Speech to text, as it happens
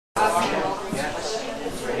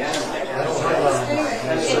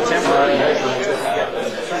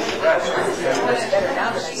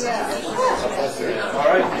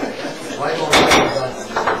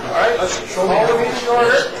Let's call the meeting to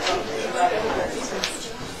order.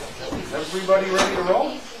 Everybody ready to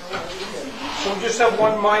roll? So we just have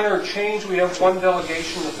one minor change. We have one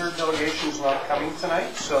delegation. The third delegation is not coming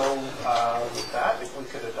tonight. So with that, if we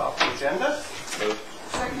could adopt the agenda. Second.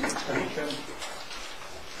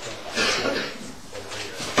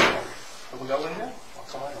 Have we got one here?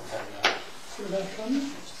 What's on?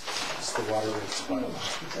 It's the water rates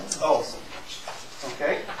bylaw. Oh.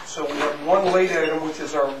 Okay, so we have one late item, which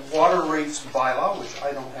is our water rates bylaw, which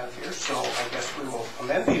I don't have here, so I guess we will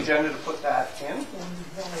amend the agenda to put that in.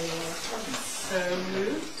 So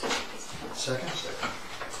moved. Second.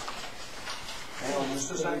 Hang on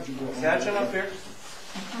just a second. Catching up here.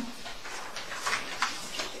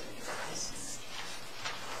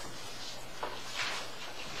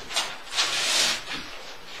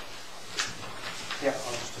 Yeah,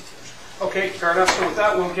 I'll just do yours. Okay, fair enough. So with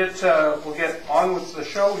that, we'll get on with the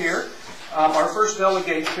show here. Our first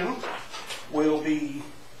delegation will be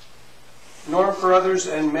Norm Carruthers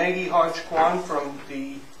and Maggie Hodge-Kwan from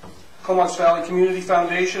the Comox Valley Community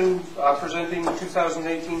Foundation presenting the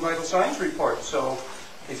 2018 Vital Signs Report. So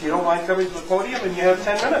if you don't mind coming to the podium, and you have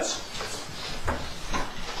 10 minutes.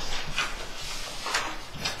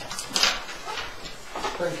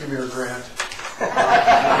 Thank you, Mayor Grant.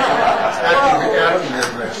 Acting Mayor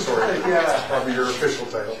Grant, sorry. Yeah. Probably your official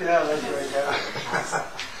title. Yeah, that's right. Yeah.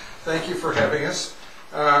 Thank you for having us.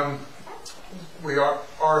 We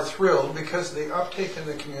are thrilled because the uptake in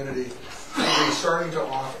the community will be starting to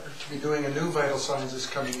be doing a new Vital Signs this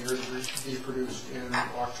coming year to be produced in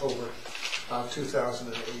October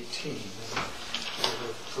 2018. The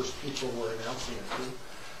first people we're announcing it to.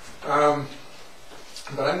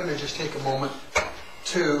 But I'm going to just take a moment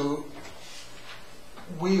to,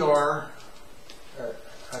 we are a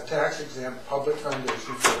tax-exempt public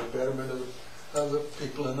foundation for the betterment of the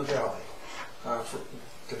people in the valley, for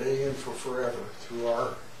today and for forever, through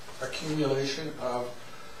our accumulation of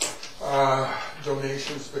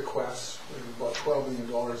donations, bequests. We have about $12 million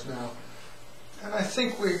now. And I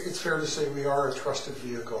think it's fair to say we are a trusted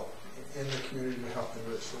vehicle in the community to help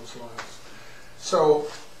enrich those lives. So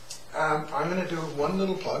I'm going to do one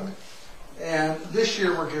little plug. And this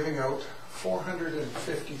year we're giving out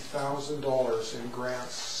 $450,000 in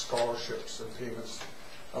grants, scholarships, and payments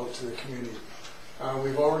out to the community.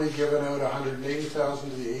 We've already given out $180,000 to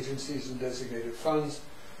the agencies and designated funds.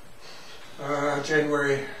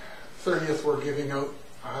 January 30th, we're giving out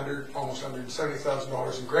almost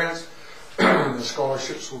 $170,000 in grants. The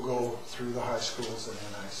scholarships will go through the high schools and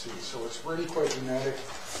NIC. So it's really quite dramatic.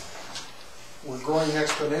 We're growing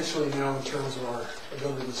exponentially now in terms of our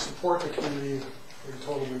ability to support the community. In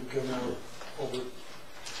total, we've given out over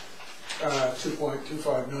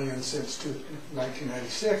 $2.25 million since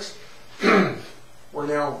 1996. We're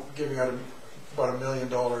now giving out about $1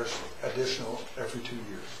 million additional every 2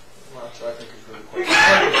 years, which I think is really quite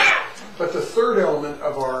remarkable. But the third element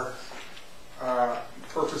of our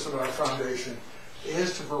purpose of our foundation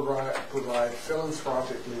is to provide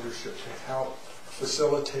philanthropic leadership to help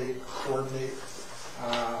facilitate, coordinate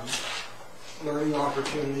learning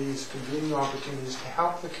opportunities, convening opportunities to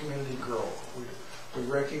help the community grow. We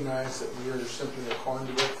recognize that we are simply a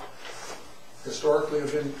conduit historically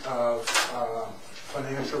of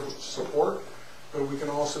financial support, but we can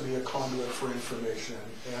also be a conduit for information.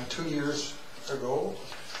 And 2 years ago,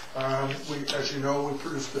 as you know, we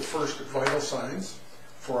produced the first Vital Signs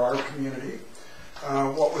for our community.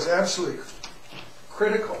 What was absolutely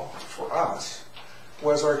critical for us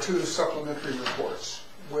was our 2 supplementary reports,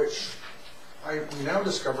 which we now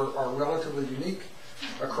discover are relatively unique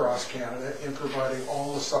across Canada in providing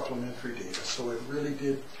all the supplementary data. So it really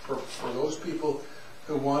did, for those people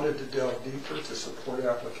who wanted to delve deeper to support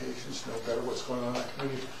applications, know better what's going on in the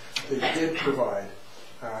community, they did provide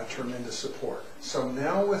tremendous support. So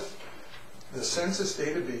now with the census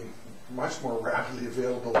data being much more rapidly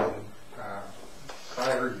available than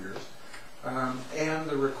prior years, and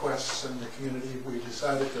the requests in the community, we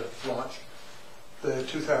decided to launch the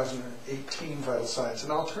 2018 Vital Signs.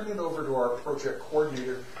 And I'll turn it over to our project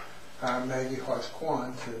coordinator, Maggie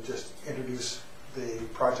Hodge-Kwan, to just introduce the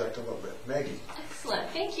project a little bit. Maggie. Excellent.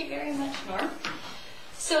 Thank you very much, Norm.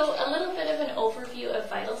 So a little bit of an overview of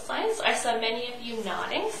Vital Signs. I saw many of you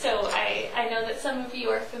nodding, so I know that some of you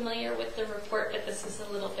are familiar with the report, but this is a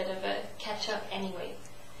little bit of a catch-up anyway.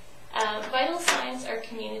 Vital Signs are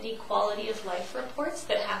community quality of life reports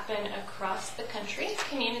that happen across the country.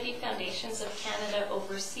 Community Foundations of Canada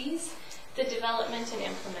oversees the development and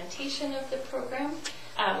implementation of the program,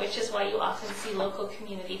 which is why you often see local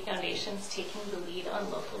community foundations taking the lead on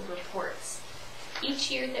local reports.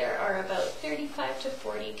 Each year there are about 35 to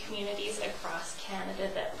 40 communities across Canada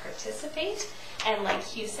that participate, and like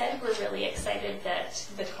Hugh said, we're really excited that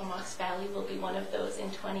the Comox Valley will be one of those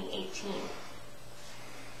in 2018.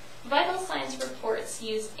 Vital Signs reports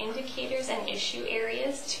use indicators and issue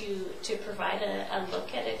areas to provide a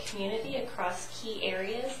look at a community across key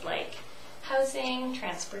areas like housing,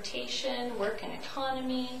 transportation, work and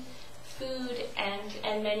economy, food,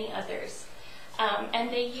 and many others.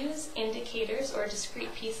 And they use indicators or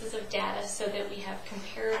discrete pieces of data so that we have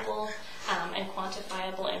comparable and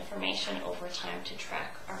quantifiable information over time to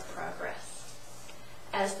track our progress.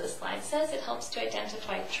 As the slide says, it helps to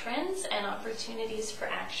identify trends and opportunities for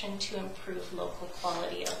action to improve local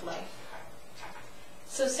quality of life.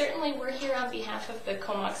 So certainly we're here on behalf of the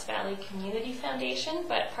Comox Valley Community Foundation,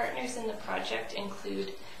 but partners in the project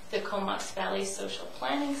include the Comox Valley Social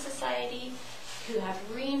Planning Society, who have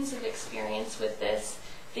reams of experience with this,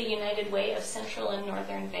 the United Way of Central and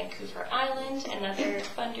Northern Vancouver Island, another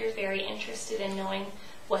funder very interested in knowing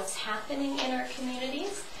what's happening in our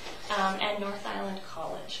communities, and North Island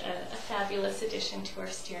College, a fabulous addition to our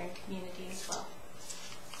steering community as well.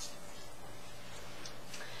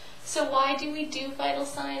 So why do we do Vital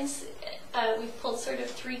Signs? We've pulled sort of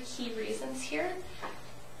 3 key reasons here.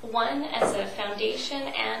 One, as a foundation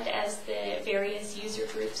and as the various user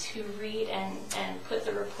groups who read and put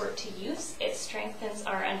the report to use, it strengthens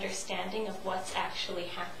our understanding of what's actually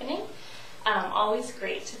happening. Always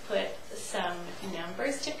great to put some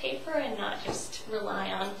numbers to paper and not just rely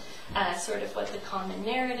on sort of what the common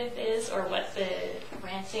narrative is or what the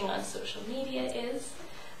ranting on social media is.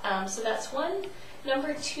 So that's one.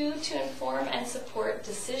 Number 2, to inform and support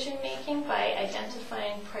decision making by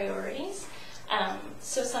identifying priorities.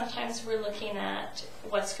 So sometimes we're looking at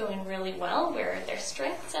what's going really well, where are there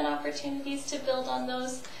strengths and opportunities to build on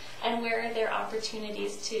those, and where are there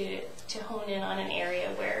opportunities to hone in on an area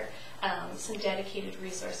where some dedicated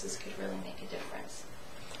resources could really make a difference.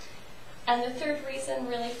 And the third reason,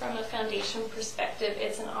 really from a foundation perspective,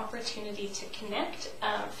 it's an opportunity to connect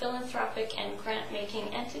philanthropic and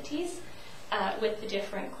grant-making entities with the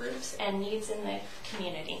different groups and needs in the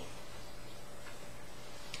community.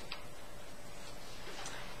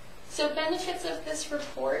 So benefits of this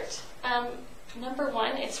report, number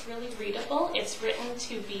 1, it's really readable. It's written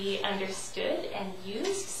to be understood and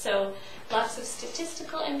used, so lots of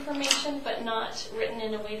statistical information, but not written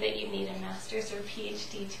in a way that you need a master's or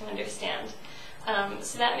PhD to understand.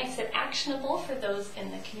 So that makes it actionable for those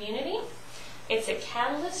in the community. It's a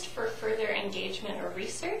catalyst for further engagement or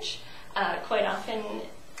research. Quite often,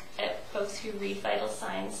 folks who read Vital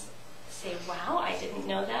Signs say, wow, I didn't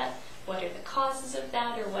know that. What are the causes of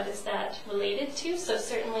that, or what is that related to? So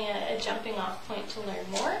certainly a jumping off point to learn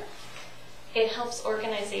more. It helps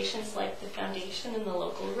organizations like the Foundation and the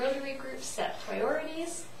local Rotary groups set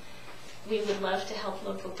priorities. We would love to help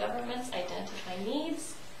local governments identify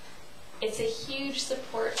needs. It's a huge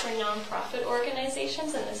support for nonprofit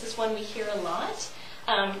organizations, and this is one we hear a lot,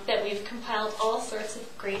 that we've compiled all sorts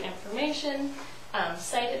of great information,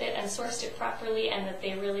 cited it and sourced it properly, and that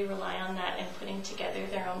they really rely on that in putting together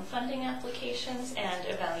their own funding applications and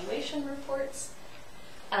evaluation reports.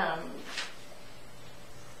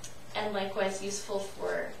 And likewise useful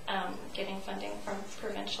for getting funding from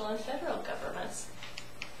provincial and federal governments.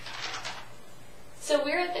 So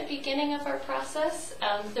we're at the beginning of our process.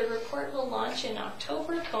 The report will launch in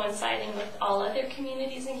October, coinciding with all other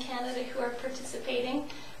communities in Canada who are participating.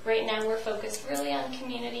 Right now we're focused really on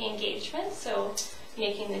community engagement, so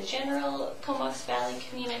making the general Comox Valley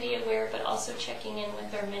community aware, but also checking in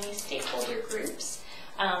with our many stakeholder groups,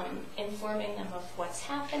 informing them of what's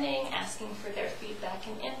happening, asking for their feedback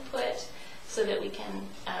and input so that we can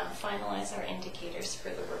finalize our indicators for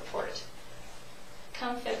the report.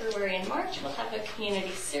 Come February and March, we'll have a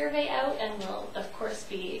community survey out, and we'll, of course,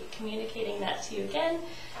 be communicating that to you again.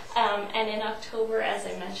 And in October, as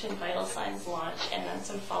I mentioned, Vital Signs launch, and then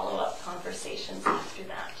some follow-up conversations after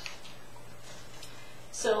that.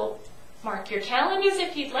 So mark your calendars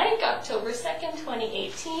if you'd like. October 2nd,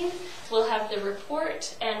 2018, we'll have the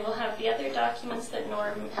report, and we'll have the other documents that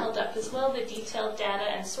Norm held up as well, the detailed data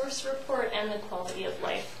and source report, and the quality of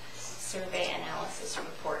life survey analysis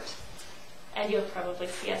report. And you'll probably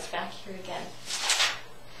see us back here again.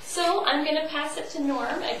 So I'm going to pass it to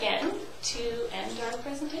Norm again to end our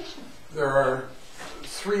presentation. There are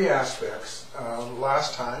 3 aspects.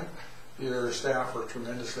 Last time, your staff were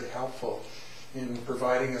tremendously helpful in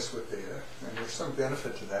providing us with data, and there's some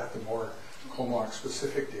benefit to that. The more Comox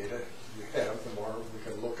specific data you have, the more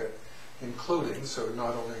we can look at including, so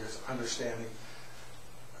not only is understanding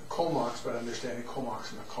Comox, but understanding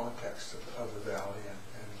Comox in the context of the valley,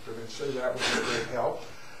 and eventually that was a great help.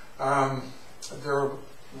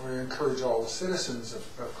 We encourage all the citizens of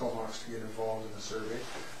Comox to get involved in the survey.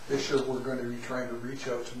 This year we're going to be trying to reach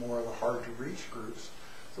out to more of the hard-to-reach groups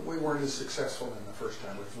that we weren't as successful in the first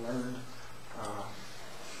time. We've learned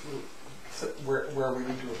where we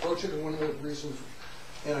need to approach it, and one of the reasons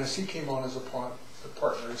NIC came on as a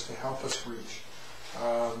partner is to help us reach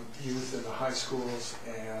youth in the high schools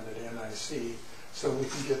and at NIC so we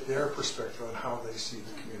can get their perspective on how they see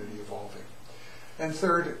the community evolving. And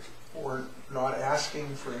third, we're not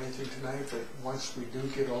asking for anything tonight, but once we do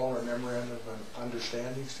get all our memorandum of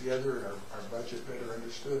understandings together and our budget better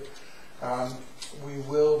understood, we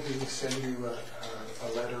will be sending you a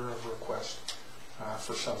letter of request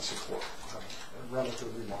for some support, a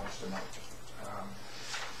relatively large amount.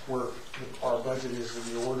 Our budget is in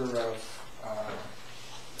the order of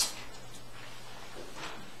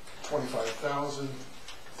 25,000,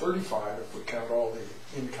 35 if we count all the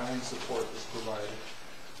in-kind support that's provided.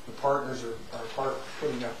 The partners are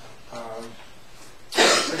putting up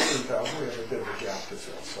 16,000. We have a bit of a gap to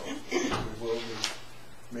fill, so we will be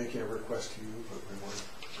making a request to you, but we weren't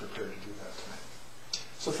prepared to do that tonight.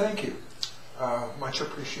 So thank you. Much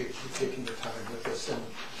appreciate you taking the time with us, and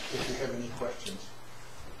if you have any questions,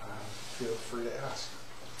 feel free to ask.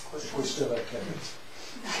 If we still have 10 minutes.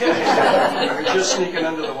 You're just sneaking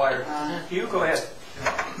under the wire. Hugh, go ahead.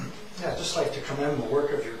 Yeah, I'd just like to commend the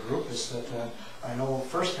work of your group. Is that I know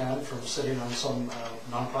firsthand from sitting on some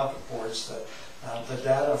nonprofit boards that the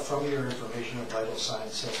data from your information of vital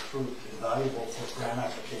signs has proved invaluable for grant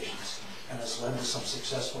applications and has led to some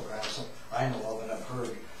successful grants that I know of and I've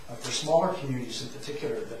heard. For smaller communities in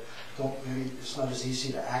particular that don't maybe it's not as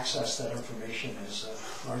easy to access that information as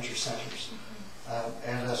larger centers.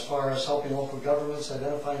 And as far as helping local governments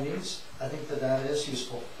identify needs, I think the data is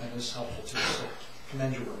useful and is helpful too. So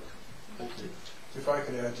commend your work. Thank you. If I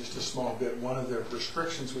could add just a small bit, one of the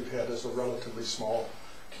restrictions we've had as a relatively small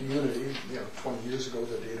community, 20 years ago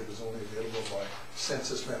the data was only available by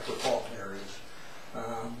census metropolitan areas.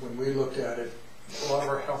 When we looked at it, a lot of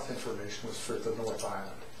our health information was for the North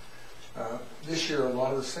Island. This year, a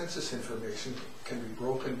lot of the census information can be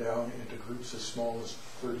broken down into groups as small as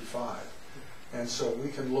 35. And so we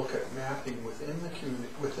can look at mapping within the community,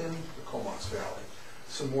 within the Comox Valley,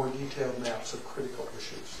 some more detailed maps of critical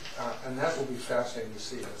issues. And that will be fascinating to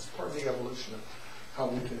see. It's part of the evolution of how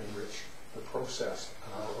we can enrich the process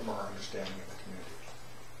of our understanding of the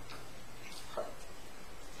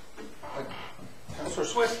community. Councillor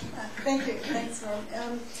Swift. Thank you. Thanks,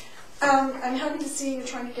 Norm. I'm happy to see you're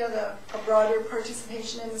trying to get a broader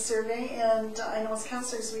participation in the survey, and I know as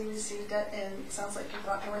councillors we received it, and it sounds like you've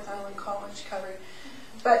got North Island College covered.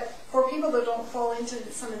 But for people that don't fall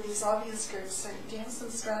into some of these obvious groups, do you have some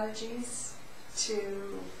strategies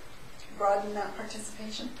to broaden that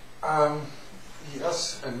participation?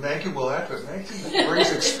 Yes, and Maggie will add to it. Maggie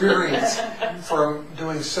brings experience from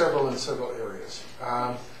doing several in several areas.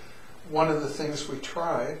 One of the things we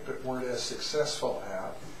tried but weren't as successful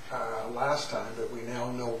at last time, but we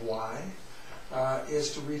now know why,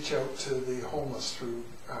 is to reach out to the homeless through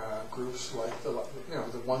groups like the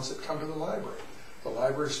ones that come to the library. The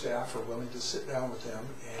library staff are willing to sit down with them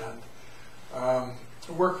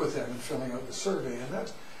and work with them in filling out the survey,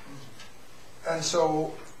 and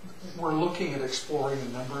so we're looking at exploring a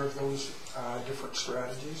number of those different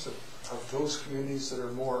strategies of those communities that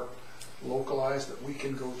are more localized that we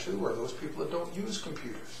can go to, or those people that don't use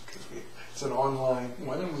computers, because it's an online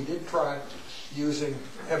one, and we did try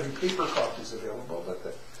having paper copies available,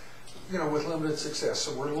 but with limited success.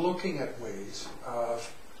 So we're looking at ways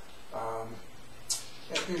of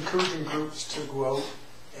encouraging groups to go out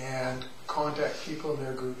and contact people in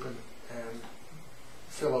their group and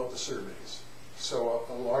fill out the surveys. So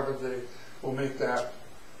a lot of we'll make that,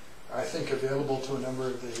 I think, available to a number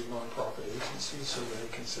of the nonprofit agencies so they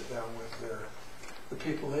can sit down with the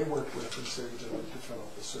people they work with and say to fill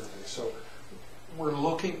out the survey. So we're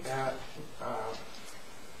looking at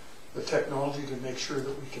the technology to make sure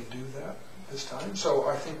that we can do that this time. So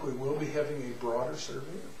I think we will be having a broader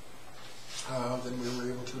survey than we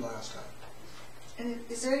were able to last time. And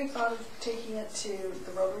is there any thought of taking it to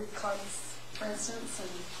the Rotary clubs, for instance, and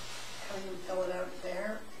having them fill it out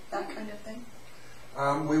there, that kind of thing?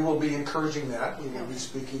 We will be encouraging that. We will be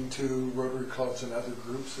speaking to Rotary clubs and other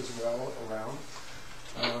groups as well around.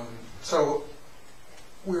 So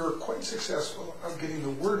we were quite successful of getting the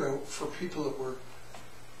word out for people that were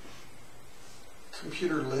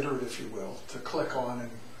computer literate, if you will, to click on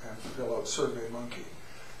and fill out SurveyMonkey.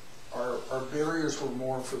 our barriers were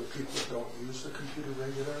more for the people that don't use the computer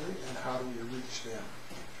regularly, and how do we reach them?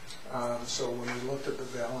 So when we looked at the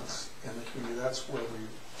balance in the community, that's where we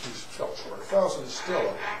fell short. 1,000 is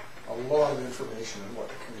still a lot of information on what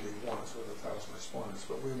the community wants with 1,000 respondents,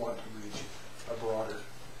 but we want to reach a broader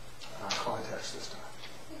context this time.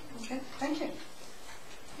 Okay, thank you.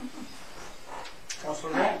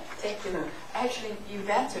 Councillor Hi, Grant? thank you. Actually, you've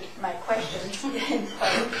answered my questions in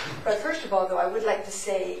part. But first of all, though, I would like to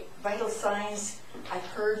say vital signs, I've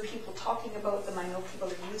heard people talking about them. I know people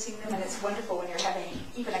are using them, and it's wonderful when you're having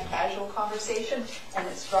even a casual conversation and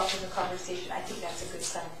it's dropping the conversation. I think that's a good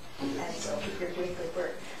sign, and so you're doing good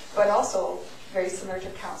work. But also, very similar to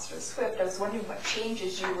Councillor Swift, I was wondering what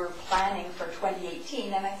changes you were planning for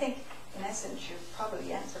 2018, and I think, in essence, you've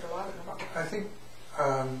probably answered a lot of them. I think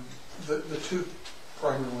the two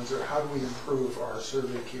primary ones are how do we improve our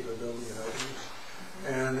survey capability and outreach,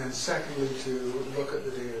 and then secondly to look at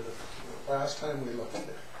the data. The last time we looked at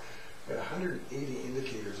it, we had 180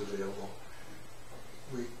 indicators available.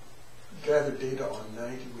 We gathered data on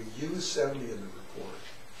 90. We used 70 in the report,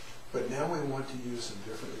 but now we want to use them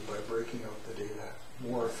differently by breaking out the data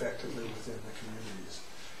more effectively within the communities.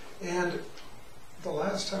 And the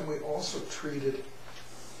last time we also treated,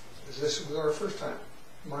 this was our first time,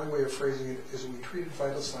 my way of phrasing it is we treated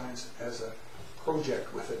vital signs as a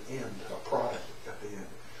project with an end, a product at the end.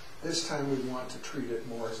 This time we want to treat it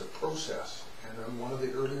more as a process. And on one of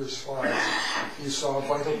the earlier slides, you saw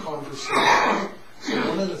vital conversations. So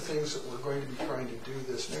one of the things that we're going to be trying to do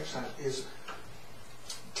this next time is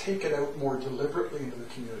take it out more deliberately into the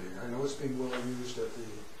community. I know it's being well used at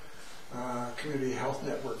the Community Health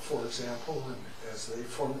Network, for example, and as they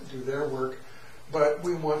do their work. But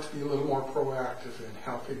we want to be a little more proactive in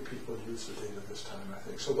helping people use the data this time, I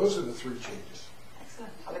think. So those are the three changes.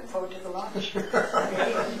 Excellent. I look forward to the launch. Thank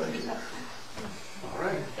you. All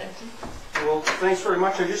right. Well, thanks very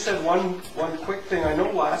much. I just had one quick thing. I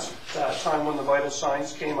know last time when the vital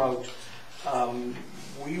signs came out,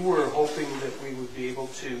 we were hoping that we would be able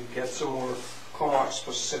to get some more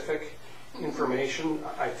Comox-specific information.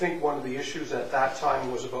 I think one of the issues at that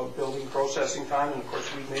time was about building processing time, and of course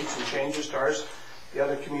we made some changes to ours. The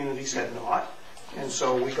other communities had not. And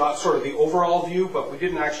so we got sort of the overall view, but we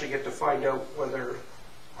didn't actually get to find out whether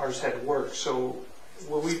ours had worked. So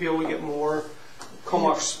will we be able to get more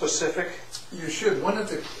Comox specific? You should.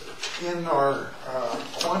 In our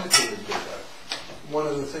quantitative data, one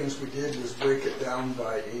of the things we did was break it down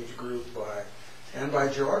by age group, and by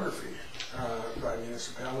geography, by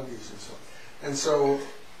municipalities and so on. And so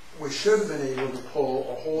we should have been able to pull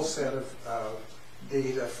a whole set of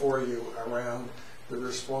data for you around the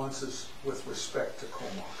responses with respect to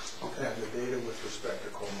Comox, and the data with respect to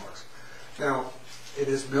Comox. Now, it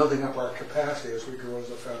is building up our capacity as we grow as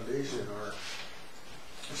a foundation.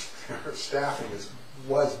 Our staffing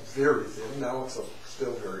was very thin. Now it's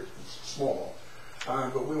still very small.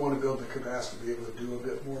 But we want to build the capacity to be able to do a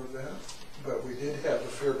bit more of that. But we did have a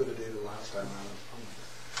fair bit of data last time.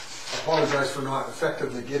 I apologize for not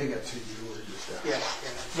effectively getting it to you or your staff.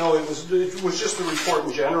 Yeah. No, it was just the report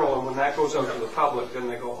in general, and when that goes out to the public, then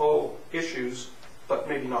they go, oh, issues, but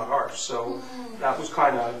maybe not ours. So that was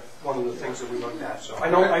kind of one of the things that we looked at. So I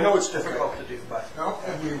know it's difficult to do, but no,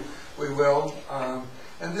 and we will.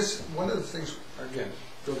 And this, one of the things, again,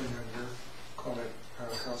 building on your comment,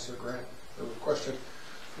 Councillor Grant, or question,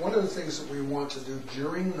 one of the things that we want to do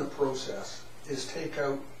during the process is take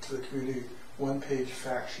out to the community one-page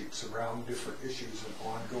fact sheets around different issues and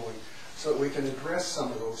ongoing, so that we can address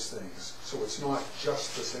some of those things. So it's not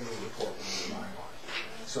just the single report we're relying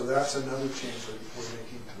on. So that's another change that we're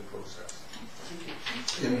making to the process.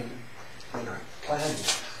 In our planning.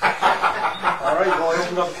 all right, well, I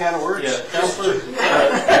opened up a can of words. Yeah. Councillor.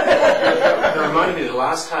 That reminded me, the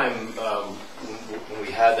last time when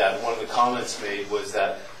we had that, one of the comments made was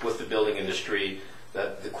that with the building industry,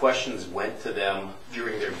 that the questions went to them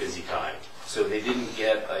during their busy time. So they didn't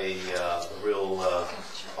get a real a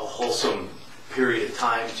wholesome period of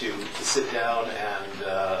time to sit down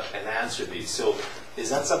and answer these. So is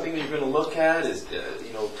that something you're going to look at? Is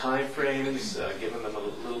time frames, giving them a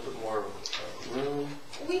little bit more room?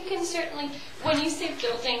 We can certainly, when you say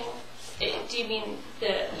building, do you mean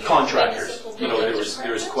the Contractors. municipal There building was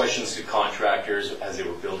department? questions to contractors as they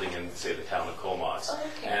were building in, say, the town of Comox. Oh,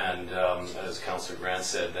 okay. And as Councillor Grant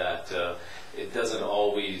said, that it doesn't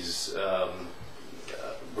always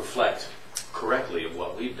reflect correctly of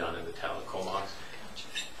what we've done in the town of Comox,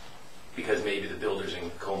 because maybe the builders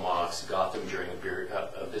in Comox got them during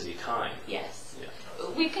a busy time. Yes. Yeah.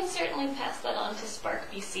 We can certainly pass that on to Spark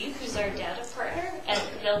BC, who's our data partner, and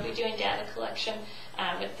they'll they'll be doing data collection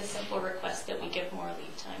with the simple request that we give more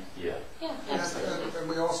lead time. Yeah. Yeah, absolutely. And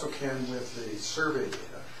we also can, with the survey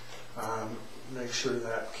data, make sure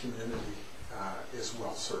that community is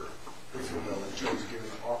well served, if you will, in terms of giving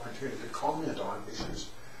an opportunity to comment on issues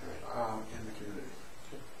in the community.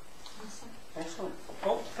 Excellent.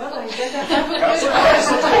 Oh, Well, I'm good. Councillor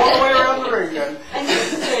Price, let's go all the way around the ring then. And just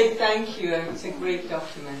to say thank you, it's a great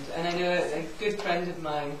document. And I know a good friend of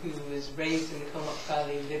mine who was raised in the Comox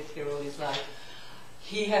Valley, lived here all his life,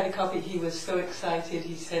 he had a copy, he was so excited,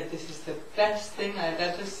 he said, this is the best thing I've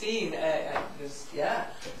ever seen.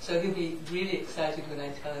 So he'll be really excited when I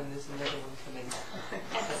tell him there's another one coming.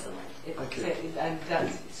 Excellent. And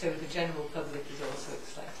that's, so the general public is also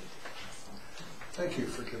excited. Thank you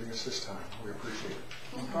for giving us this time. We appreciate it.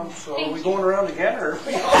 So are we going around again, or? All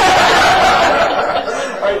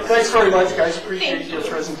right, thanks very much, guys. Appreciate your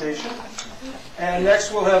presentation. And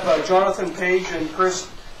next we'll have Jonathan Page and Chris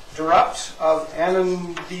Durupt of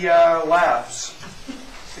Anandia Labs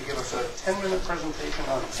to give us a 10-minute presentation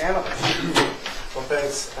on cannabis. Well,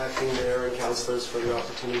 thanks, Acting Mayor and Councillors, for the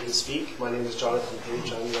opportunity to speak. My name is Jonathan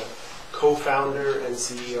Page. I'm the co-founder and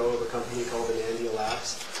CEO of a company called Anandia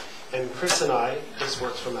Labs. And Chris and I, Chris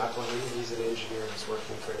works for McElhaney, he's an engineer who's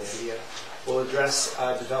working for Anandia, will address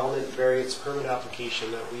a development variance permit application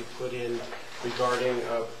that we put in regarding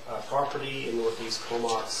a property in Northeast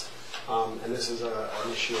Comox, and this is an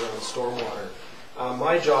issue around stormwater.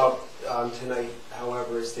 My job tonight,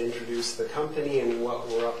 however, is to introduce the company and what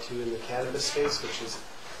we're up to in the cannabis space, which is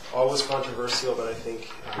always controversial, but I think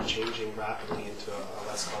changing rapidly into a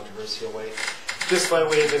less controversial way. Just by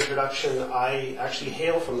way of introduction, I actually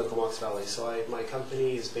hail from the Comox Valley, so my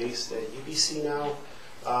company is based at UBC now.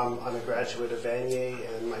 I'm a graduate of Vanier,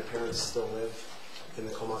 and my parents still live in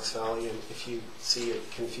the Comox Valley, and if you see it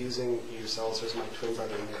confusing yourselves, there's my twin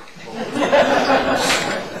brother Nick.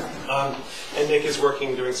 And Nick is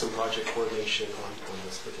working, doing some project coordination on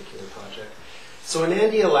this particular project. So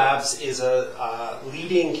Anandia Labs is a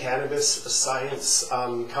leading cannabis science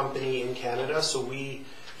company in Canada, so we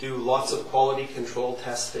do lots of quality control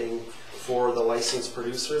testing for the licensed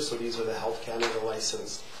producers. So these are the Health Canada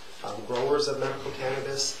licensed growers of medical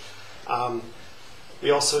cannabis. We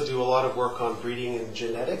also do a lot of work on breeding and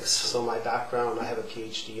genetics. So my background, I have a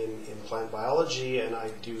PhD in plant biology, and I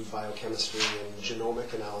do biochemistry and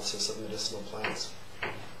genomic analysis of medicinal plants.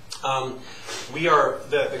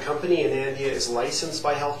 The company Anandia is licensed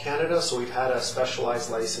by Health Canada, so we've had a specialized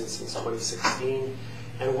license since 2016.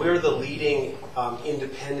 And we're the leading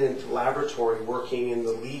independent laboratory working in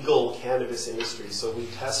the legal cannabis industry. So we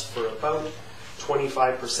test for about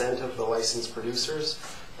 25% of the licensed producers.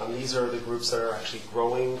 These are the groups that are actually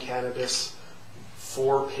growing cannabis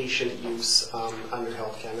for patient use under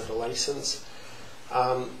Health Canada license.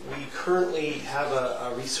 We currently have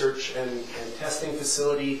a research and testing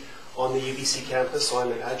facility on the UBC campus, so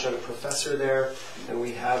I'm an adjunct professor there, and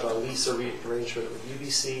we have a lease arrangement with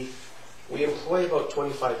UBC. We employ about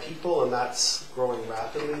 25 people, and that's growing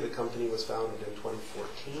rapidly. The company was founded in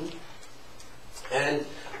 2014. And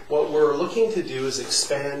what we're looking to do is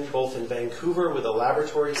expand both in Vancouver with a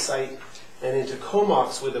laboratory site and into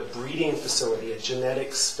Comox with a breeding facility, a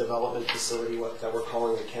genetics development facility that we're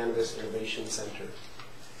calling the Cannabis Innovation Center.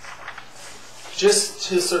 Just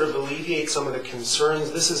to sort of alleviate some of the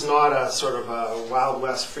concerns, this is not a sort of a Wild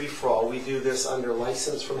West free-for-all. We do this under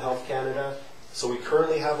license from Health Canada. So we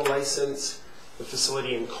currently have a license. The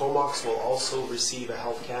facility in Comox will also receive a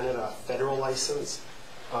Health Canada federal license.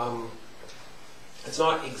 It's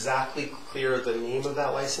not exactly clear the name of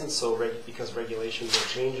that license, because regulations are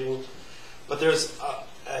changing. But there's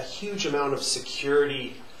a huge amount of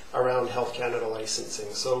security around Health Canada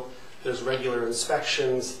licensing. So there's regular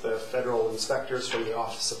inspections. The federal inspectors from the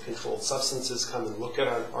Office of Controlled Substances come and look at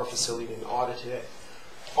our facility and audit it.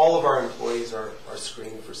 All of our employees are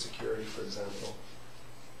screened for security, for example.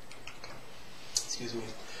 Excuse me.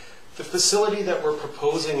 The facility that we're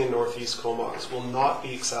proposing in Northeast Comox will not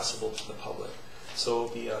be accessible to the public. So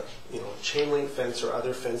it'll be a chain link fence or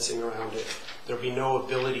other fencing around it. There'll be no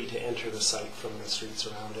ability to enter the site from the streets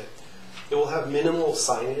around it. It will have minimal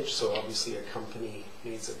signage, so obviously a company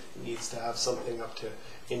needs to have something up to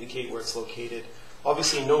indicate where it's located.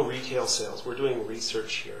 Obviously no retail sales. We're doing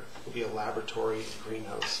research here. It'll be a laboratory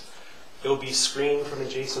greenhouse. It'll be screened from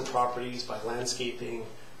adjacent properties by landscaping,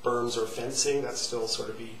 berms, or fencing. That's still sort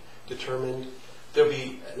of be determined. There'll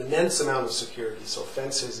be an immense amount of security. So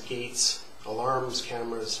fences, gates, alarms,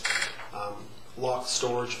 cameras, locked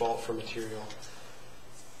storage vault for material.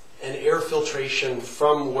 And air filtration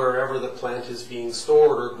from wherever the plant is being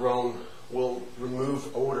stored or grown will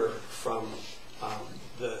remove odor from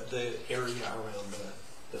the area around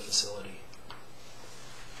the facility.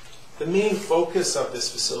 The main focus of this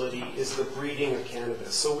facility is the breeding of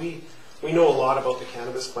cannabis. So we know a lot about the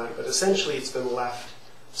cannabis plant, but essentially it's been left,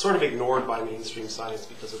 sort of ignored by mainstream science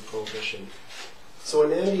because of prohibition. So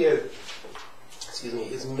Anandia,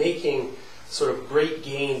 is making sort of great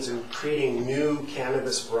gains in creating new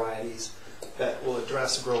cannabis varieties that will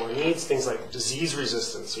address grower needs, things like disease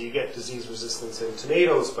resistance. So you get disease resistance in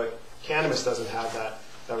tomatoes, but cannabis doesn't have that.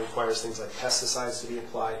 That requires things like pesticides to be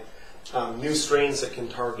applied. New strains that can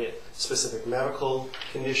target specific medical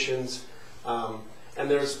conditions.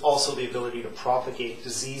 And there's also the ability to propagate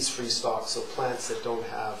disease-free stocks, so plants that don't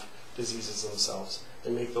have diseases themselves,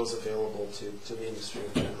 and make those available to the industry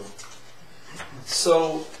in general.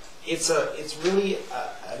 So it's really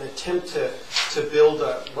an attempt to build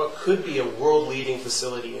what could be a world-leading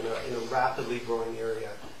facility in a rapidly growing area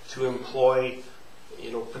to employ,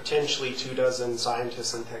 potentially 24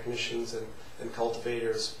 scientists and technicians and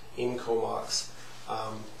cultivators in Comox.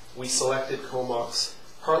 We selected Comox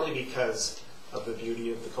partly because of the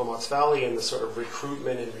beauty of the Comox Valley and the sort of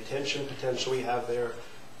recruitment and retention potential we have there,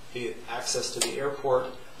 the access to the airport,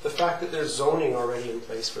 the fact that there's zoning already in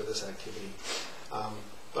place for this activity.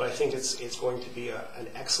 But I think it's going to be an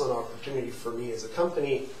excellent opportunity for me as a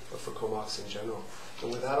company, but for Comox in general.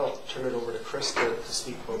 And with that, I'll turn it over to Chris to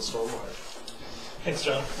speak about stormwater. Thanks,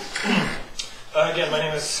 John. Again, my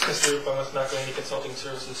name is Chris Roop. I'm with McElhaney Consulting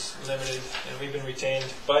Services Limited, and we've been retained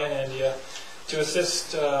by Anandia to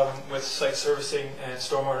assist with site servicing and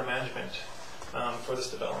stormwater management for this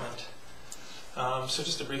development. So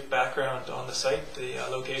just a brief background on the site. The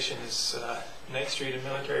location is Knight Street and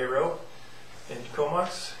Military Row in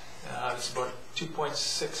Comox. It's about a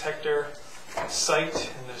 2.6 hectare site,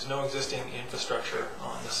 and there's no existing infrastructure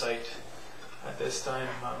on the site at this time.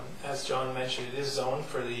 As John mentioned, it is zoned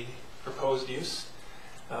for the proposed use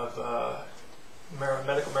of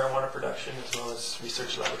medical marijuana production as well as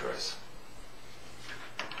research laboratories.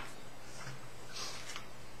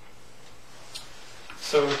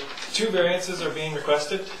 So 2 variances are being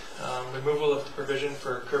requested. Removal of the provision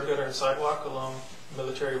for curb gutter and sidewalk along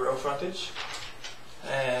Military Row frontage,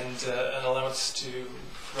 and an allowance to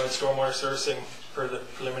provide stormwater servicing per the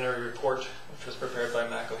preliminary report, which was prepared by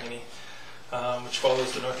McElhaney, which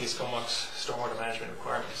follows the Northeast Comox stormwater management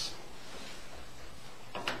requirements.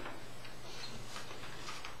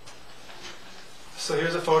 So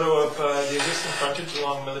here's a photo of the existing frontage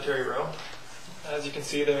along Military Row. As you can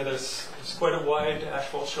see there's quite a wide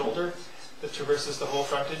asphalt shoulder that traverses the whole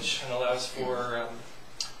frontage and allows for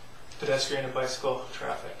pedestrian and bicycle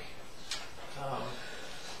traffic.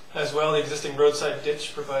 As well, the existing roadside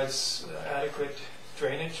ditch provides adequate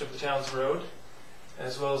drainage of the town's road,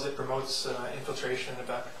 as well as it promotes infiltration and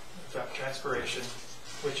evapotranspiration,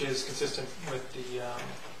 which is consistent with the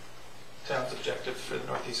town's objective for the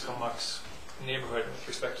Northeast Comox neighborhood with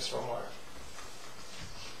respect to stormwater.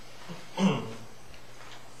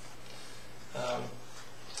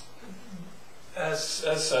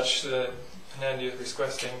 As such, the Anandia is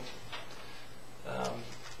requesting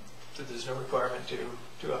that there's no requirement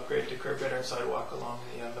to upgrade to curb gutter and sidewalk along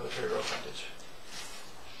the Military Row frontage.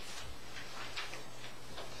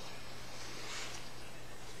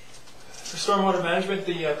 For stormwater management,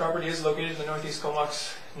 the property is located in the Northeast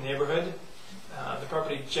Comox neighborhood. The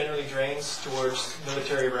property generally drains towards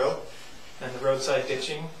Military Row and the roadside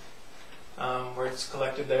ditching, where it's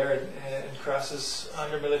collected there and crosses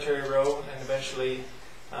under Military Row and eventually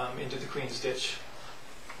into the Queen's Ditch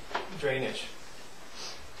drainage.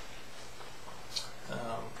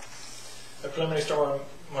 A preliminary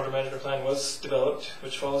stormwater management plan was developed,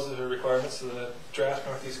 which follows the requirements of the draft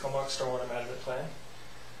Northeast Comox stormwater management plan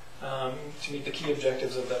to meet the key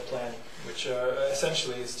objectives of that plan, which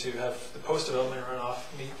essentially is to have the post-development runoff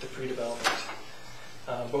meet the pre-development,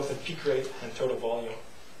 both in peak rate and total volume.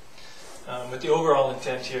 But the overall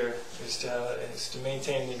intent here is to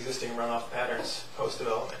maintain the existing runoff patterns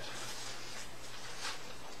post-development.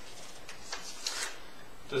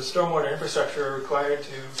 The stormwater infrastructure required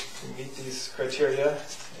to meet these criteria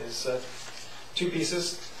is 2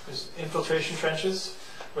 pieces. There's infiltration trenches,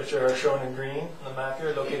 which are shown in green on the map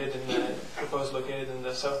here, proposed located in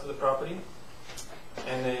the south of the property,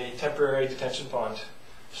 and a temporary detention pond,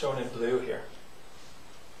 shown in blue here.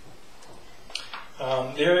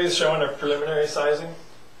 The areas shown are preliminary sizing,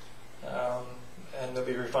 and they'll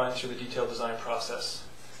be refined through the detailed design process.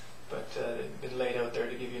 But they've been laid out there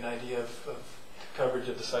to give you an idea of coverage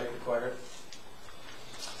of the site required.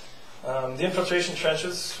 The infiltration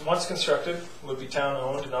trenches, once constructed, would be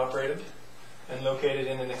town-owned and operated, and located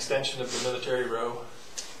in an extension of the Military Row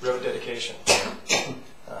road dedication,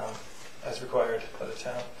 as required by the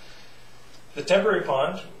town. The temporary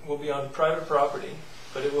pond will be on private property,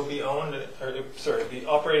 but it will be owned, be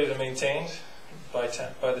operated and maintained by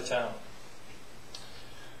the town.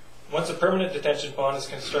 Once a permanent detention pond is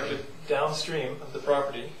constructed downstream of the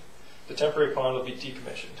property, the temporary pond will be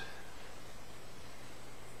decommissioned.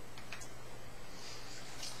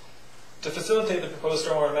 To facilitate the proposed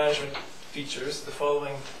stormwater management features, the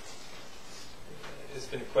following has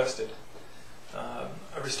been requested. A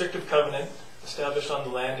restrictive covenant established on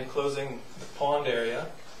the land enclosing the pond area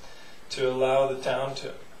to allow the town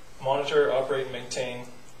to monitor, operate, and maintain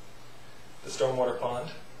the stormwater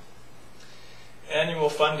pond. Annual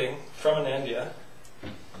funding from Anandia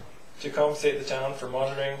to compensate the town for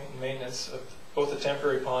monitoring and maintenance of both the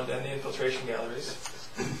temporary pond and the infiltration galleries.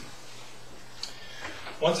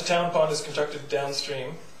 Once a town pond is constructed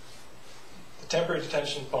downstream, the temporary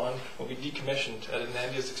detention pond will be decommissioned at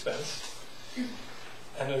Anandia's expense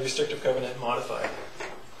and a restrictive covenant modified.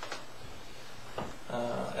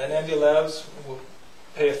 Anandia Labs will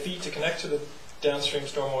pay a fee to connect to the downstream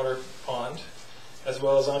stormwater pond, as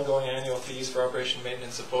well as ongoing annual fees for operation and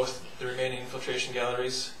maintenance of both the remaining infiltration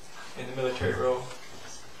galleries in the Military Road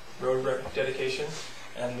dedication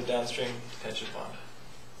and the downstream detention pond.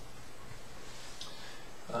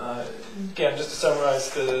 Again, just to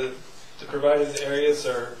summarize, the provided areas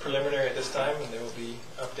are preliminary at this time, and they will be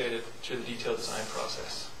updated to the detailed design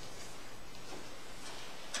process.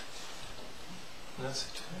 And that's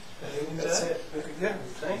it. Anything to add? Very good.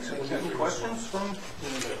 Thanks. Any questions from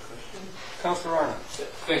Councillor Arnott?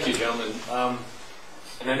 Thank you, gentlemen.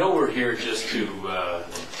 And I know we're here just to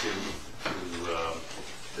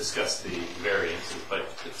discuss the variances, but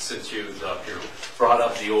since you, Doctor, brought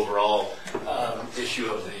up the overall issue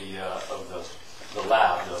of the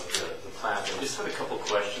lab, the plant, I just had a couple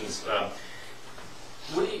questions.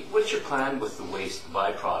 What's your plan with the waste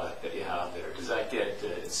byproduct that you have there? Does that get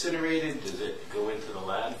incinerated? Does it go into the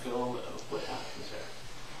landfill? What happens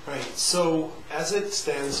there? Right, so as it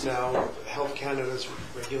stands now, Health Canada's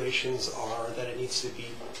regulations are that it needs to be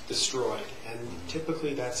destroyed, and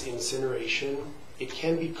typically that's incineration. It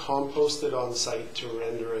can be composted on site to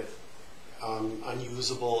render it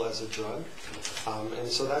unusable as a drug, and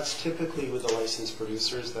so that's typically with the licensed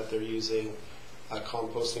producers that they're using a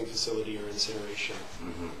composting facility or incineration.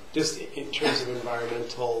 Mm-hmm. Just in terms of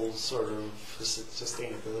environmental sort of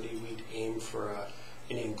sustainability, we'd aim for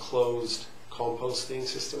an enclosed composting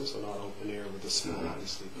system, so not open air with the smell,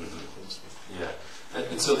 obviously, but enclosed. Yeah,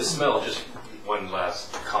 and so the smell, just one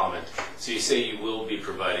last comment. So you say you will be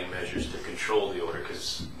providing measures to control the odor,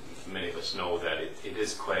 because many of us know that it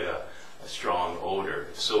is quite a strong odor.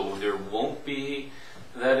 So there won't be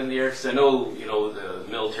that in the air? Because I know, the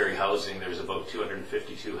military housing, there's about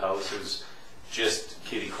 252 houses. Just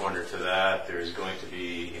kitty corner to that, there's going to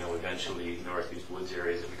be, eventually Northeast Woods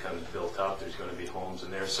areas that becomes built up. There's going to be homes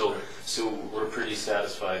in there. So we're pretty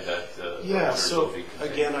satisfied that the odors will be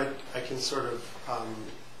contained. Again, I can sort of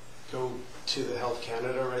go to the Health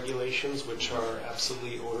Canada regulations, which are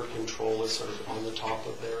absolutely odor control is sort of on the top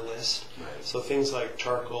of their list. Right. So things like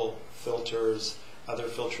charcoal filters, other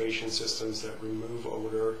filtration systems that remove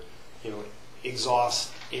odor,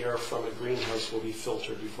 exhaust air from a greenhouse will be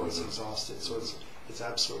filtered before it's exhausted, so it's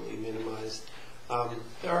absolutely minimized.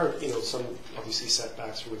 There are some obviously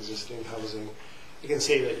setbacks from existing housing. I can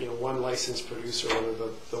say that one licensed producer, one of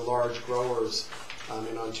the large growers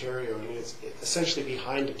in Ontario, it's essentially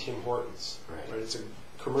behind a Tim Hortons. Right? It's a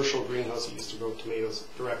commercial greenhouse that used to grow tomatoes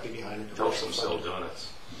directly behind it. Helps them sell donuts.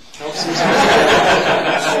 Helps them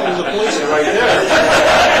sell the poison right there.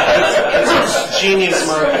 Genius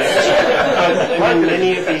marketing. But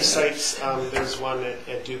many of these sites, there's one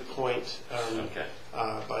at Duke Point,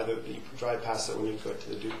 by you drive past it when you go to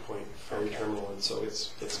the Duke Point ferry terminal, and so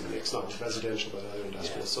it's mixed, not just residential but other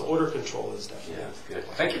industrial. So odor control is definitely good.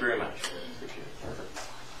 Thank you very much. Appreciate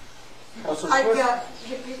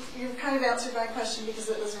it. You kind of answered my question because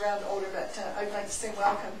it was around odor, but I'd like to say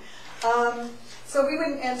welcome. So we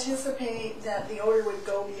wouldn't anticipate that the odor would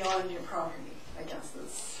go beyond your property, I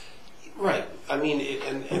guess. Right. I mean,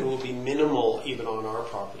 it will be minimal even on our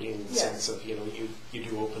property in the sense of, you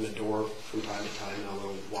do open a door from time to time, and a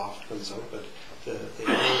little waft comes out, but the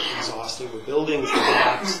air exhausting the buildings, the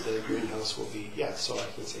box, the greenhouse will be, so I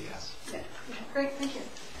can say yes. Yeah. Great, thank you.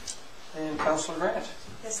 And Councillor Grant.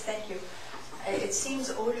 Yes, thank you. It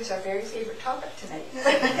seems odors are our very favorite topic tonight,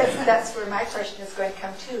 because that's where my question is going to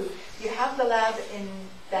come to. You have the lab in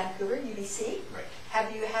Vancouver, UBC. Right.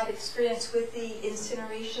 Have you had experience with the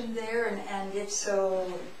incineration there, and if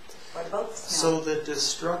so, what about the smell? So the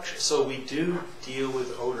destruction. So we do deal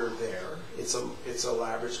with odor there. It's a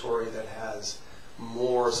laboratory that has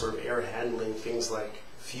more sort of air handling things like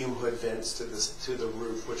fume hood vents to the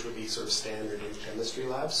roof, which would be sort of standard in chemistry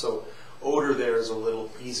labs. So odor there is a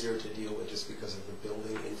little easier to deal with just because of the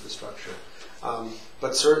building infrastructure.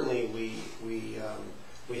 But certainly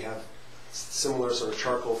we have similar sort of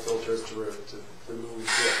charcoal filters to remove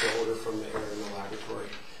the odor from the air in the laboratory.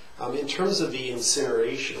 In terms of the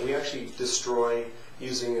incineration, we actually destroy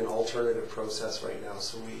using an alternative process right now.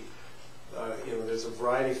 So there's a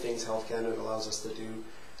variety of things Health Canada allows us to do.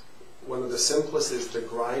 One of the simplest is to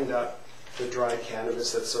grind up the dried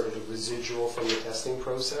cannabis that's sort of the residual from the testing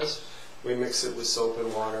process. We mix it with soap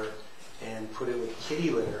and water and put it with kitty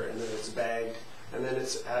litter, and then it's bagged, and then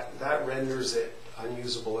that renders it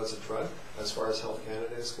unusable as a drug as far as Health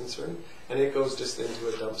Canada is concerned, and it goes just into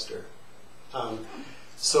a dumpster.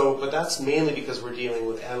 But that's mainly because we're dealing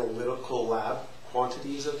with analytical lab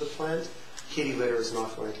quantities of the plant. Kitty litter is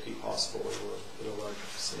not going to be possible in a larger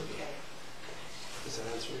facility. Okay. Does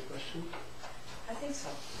that answer your question? I think so.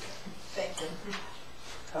 Thank you.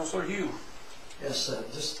 Councillor Hugh. Yes,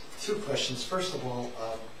 just two questions. First of all,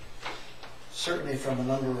 certainly from a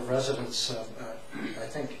number of residents,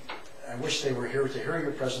 I wish they were here to hear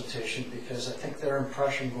your presentation, because I think their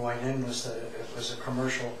impression going in was that it was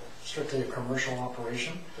strictly a commercial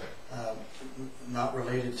operation, not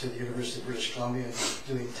related to the University of British Columbia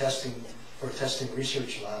doing testing for a testing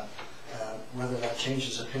research lab. Whether that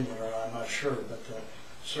changes opinion or not, I'm not sure, but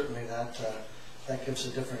certainly that gives a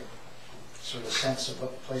different sort of sense of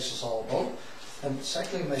what the place is all about. And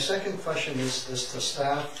secondly, my second question is to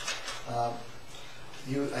staff.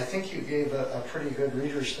 I think you gave a pretty good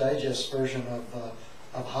Reader's Digest version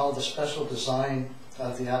of how the special design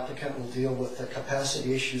of the applicant will deal with the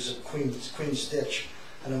capacity issues of Queen's Ditch.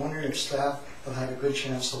 And I'm wondering if staff have had a good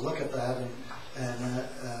chance to look at that and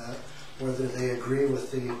whether they agree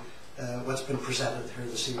with what's been presented here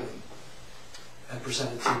this evening and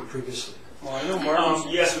presented to you previously. Well, I know Mark.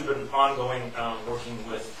 Yes, we've been ongoing working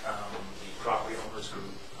with the property owners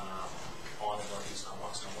group on the Northeast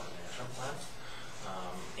Comox Stormwater Management Plan.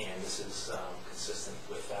 And this is consistent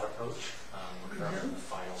with that approach. We're currently in the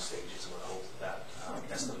final stages, and we hope that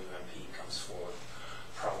SWMP comes forward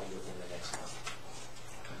probably within the next month.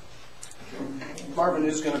 Marvin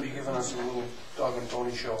is going to be giving us a little dog and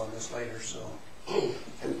pony show on this later, so.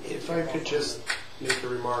 And if I could just make a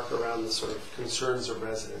remark around the sort of concerns of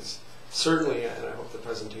residents. Certainly, and I hope the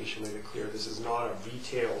presentation made it clear, this is not a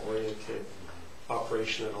retail-oriented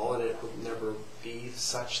operation at all, and it would never be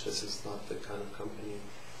such. This is not the kind of company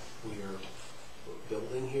we are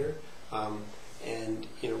building here. And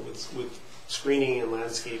with screening and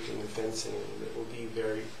landscaping and fencing, it will be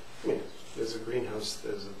very. There's a greenhouse,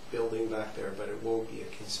 there's a building back there, but it won't be a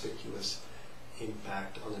conspicuous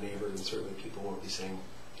impact on the neighborhood, and certainly people won't be saying,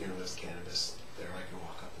 there's cannabis there, I can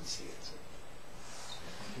walk up and see it. So.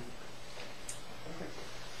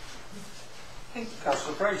 Thank you.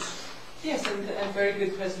 Councillor Price. Yes, and a very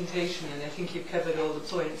good presentation, and I think you've covered all the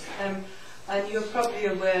points. And you're probably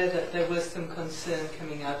aware that there was some concern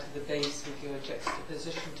coming out of the base with your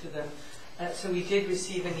juxtaposition to them. So we did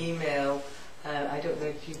receive an email. I don't know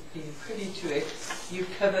if you've been privy to it. You've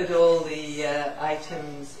covered all the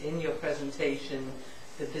items in your presentation,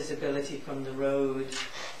 the visibility from the road,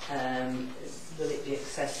 will it be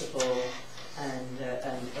accessible, and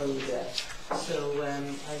odour. So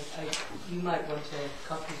you might want a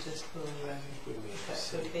copy just for, if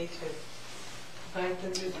that's okay to provide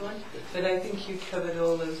them with one. But I think you covered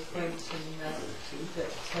all those points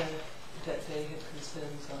that they had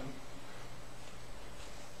concerns on.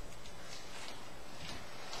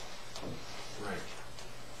 Right.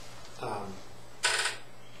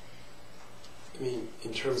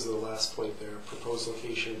 In terms of the last point there, proposed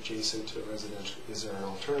location adjacent to residential, is there an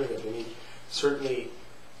alternative? Certainly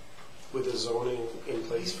with the zoning in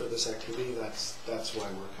place for this activity, that's why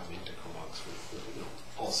we're coming to Comox.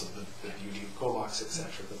 Also the beauty of Comox,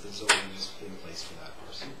 etc., but the zoning is in place for that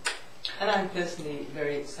person. And I'm personally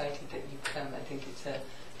very excited that you come. I think it's a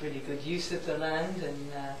really good use of the land,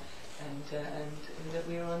 and that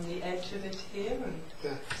we're on the edge of it here, and so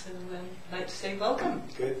I'd like to say welcome.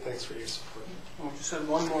 Good, thanks for your support. We just had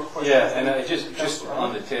one more question. Yeah, and I just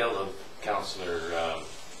on the tail of Councillor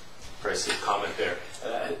Price's comment there,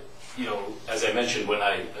 as I mentioned when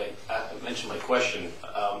I mentioned my question,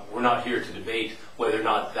 we're not here to debate whether or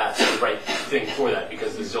not that's the right thing for that,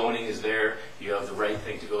 because the zoning is there, you have the right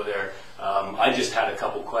thing to go there. I just had a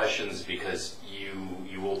couple questions because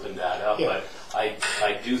you opened that up, but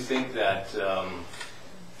I do think that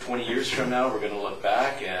 20 years from now we're going to look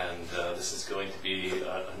back and this is going to be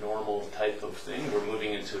a normal type of thing. We're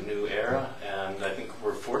moving into a new era, and I think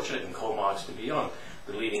we're fortunate in Comox to be on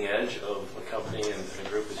the leading edge of a company and a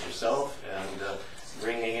group as yourself, and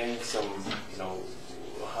bringing in some,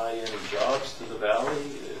 high-end jobs to the valley,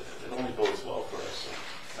 it only bodes well for us. So,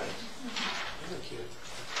 thanks. Thank you.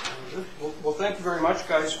 Well, thank you very much,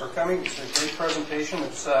 guys, for coming. It's a great presentation.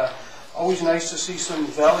 It's always nice to see some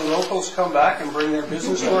Valley locals come back and bring their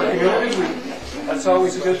business to our community. That's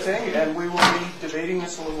always a good thing, and we will be debating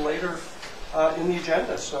this a little later in the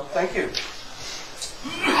agenda, so thank you.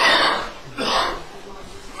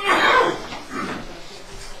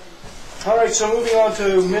 All right, so moving on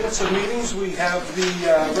to minutes of meetings, we have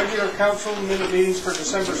the regular council minute meetings for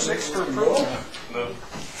December 6th for approval. Move.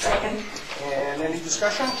 Second. And any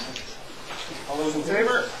discussion? All those in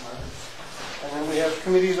favor? And then we have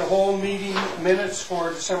committee of the whole meeting minutes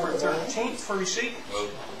for December 13th for receipt.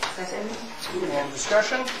 Move. Second. And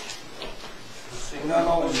discussion? Seeing none,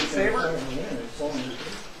 all those in favor?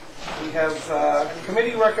 We have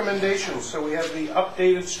committee recommendations, so we have the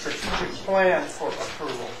updated strategic plan for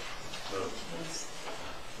approval.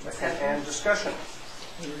 And discussion.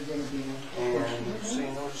 And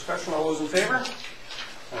seeing no discussion, all those in favor?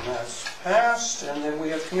 And that's passed. And then we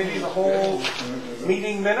have committee of the whole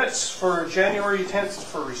meeting minutes for January 10th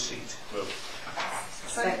for receipt.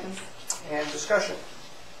 Second. And discussion.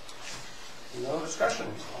 No discussion.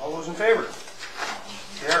 All those in favor?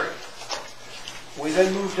 Carried. We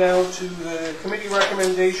then move down to the committee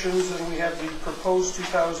recommendations, and we have the proposed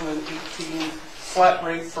 2018 flat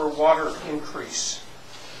rate for water increase.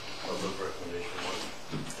 I'll move recommendation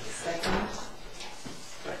 1. Second.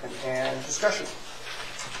 Second. And discussion.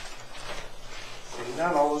 Seeing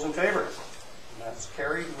none, all those in favor? And that's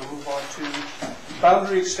carried. We'll move on to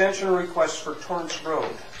boundary extension request for Torrance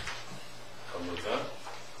Road. I'll move that.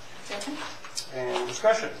 Second. And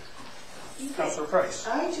discussion. Councillor Price.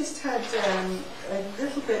 I just had a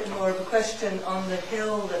little bit more of a question on the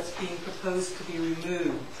hill that's being proposed to be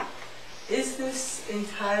removed. Is this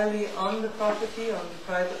entirely on the property, on the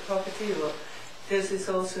private property, or does this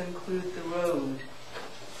also include the road?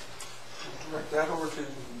 Direct that over to,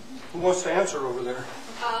 who wants to answer over there?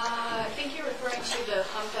 I think you're referring to the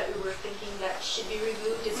hump that we were thinking that should be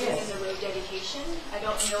removed is within the road dedication. I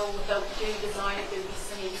don't know without doing design if there would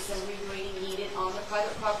be maybe some regrading needed on the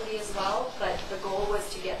private property as well, but the goal was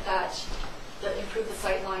to get that, improve the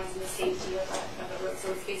sight lines and the safety of the road.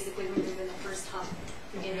 So it's basically removing the first hump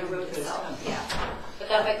in the road itself. Yeah, but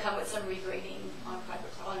that might come with some regrading on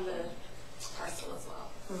the parcel as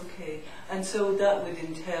well. Okay, and so that would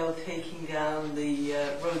entail taking down the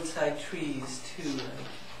roadside trees too, right?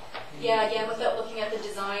 Yeah, again, without looking at the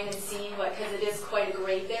design and seeing what, because it is quite a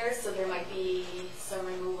grade there, so there might be some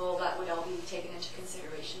removal that would all be taken into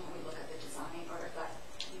consideration when we look at the design, or if that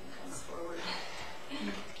even comes forward.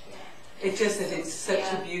 It's just that it's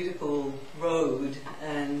such a beautiful road,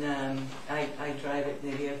 and I drive it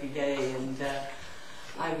nearly every day, and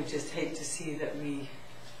I would just hate to see that we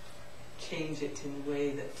change it in a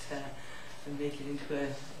way that and make it into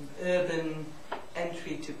an urban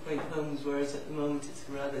entry to Point Homes, whereas at the moment it's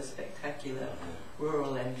a rather spectacular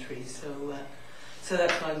rural entry. So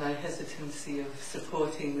that's why my hesitancy of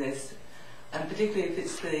supporting this, and particularly if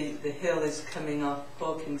it's the hill is coming off,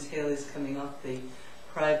 Hawkins Hill is coming off the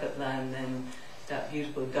private land, then that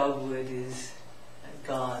beautiful dogwood is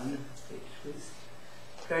gone, which was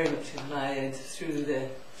very much admired through the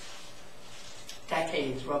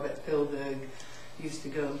decades. Robert Filberg used to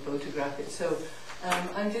go and photograph it. So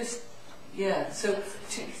I'm just,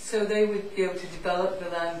 so they would be able to develop the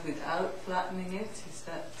land without flattening it? Is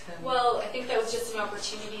that? Well, I think that was just an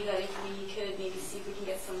opportunity that if we could maybe see if we can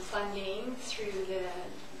get some funding through the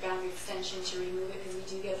boundary extension to remove it, because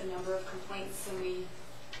we do get a number of complaints, and we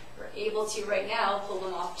are able to right now pull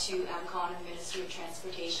them off to AMCON and Ministry of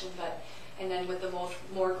Transportation, and then with the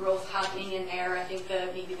more growth happening in there, I think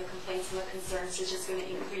maybe the complaints and the concerns are just going to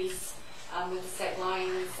increase with the set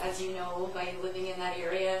lines. As you know, by living in that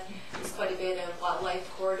area, there's quite a bit of wildlife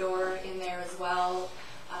corridor in there as well.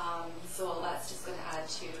 So all that's just going to add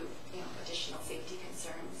to additional safety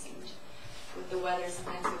concerns. And with the weather,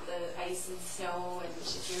 sometimes with the ice and snow, and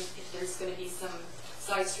if there's going to be some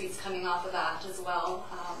side streets coming off of that as well,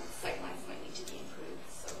 sight lines might need to be improved.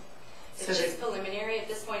 So it's just preliminary at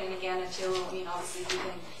this point, and again, until, obviously we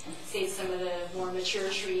can save some of the more mature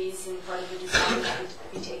trees and part of the design that would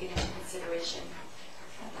be taken into consideration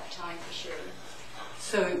at that time for sure.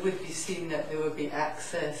 So it would be seen that there would be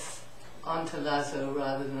access onto Lazo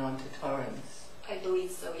rather than onto Torrance? I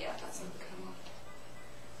believe so, yeah, that's what would come up.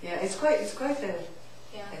 Yeah, it's quite a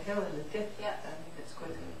hill and a dip. Yeah. I think it's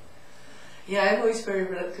quite a... Yeah, I'm always very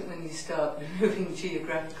reluctant when you start removing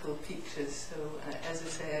geographical features. So, as I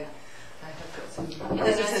say, I have got some. And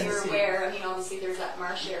then as you're aware, I mean, obviously there's that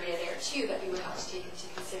marsh area there too that we would have to take into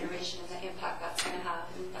consideration and the impact that's going to have,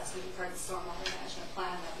 and that's going to be part of the stormwater management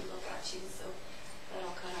plan that we look at too. So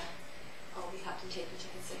that'll kind of always have to take into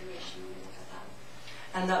consideration when we look at that.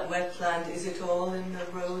 And that wetland, is it all in the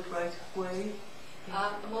road right of way?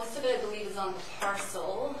 Most of it, I believe, is on the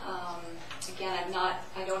parcel. Again,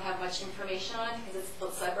 I don't have much information on it because it's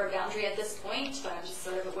outside our boundary at this point, but I'm just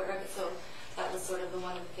sort of aware of it. So that was sort of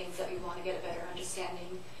one of the things that we want to get a better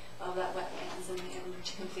understanding of that wetlands and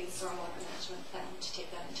to complete the stormwater management plan to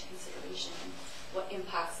take that into consideration and what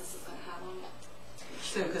impacts this is going to have on it.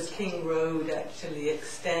 So, because King Road actually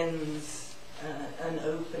extends and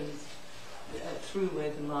opens through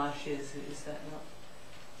where the marsh is that not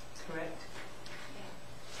correct?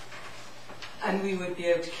 Yeah. And we would be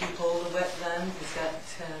able to keep all the wetlands, is that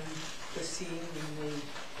foreseen in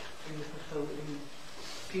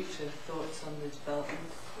future thoughts on the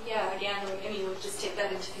development? Yeah, again, I mean, we'll just take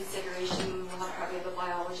that into consideration. We'll have probably the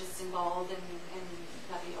biologists involved and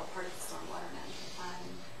that'll be all part of the stormwater management plan,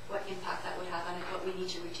 what impact that would have on it, what we need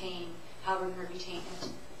to retain, how we're going to retain it.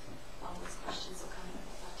 All those questions will come in at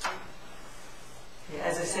that time. Yeah,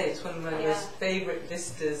 as I say, it's one of my most favourite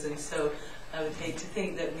vistas, and so I would hate to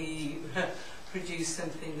think that we produce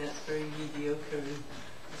something that's very mediocre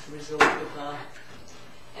as a result of that.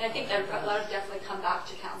 And I think that will definitely come back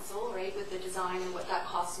to council, right, with the design and what that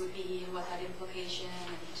cost would be and what that implication,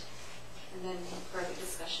 and then further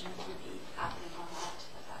discussion would be happening on that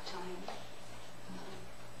at that time.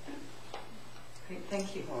 Great,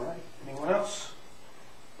 thank you. All right. Anyone else?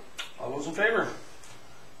 All those in favor?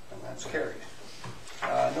 And that's carried.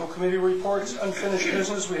 No committee reports, unfinished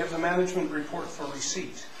business. We have the management report for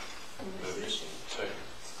receipt.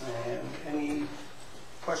 And any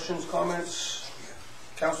questions, comments?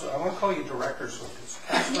 Councilor, I want to call you director, so it's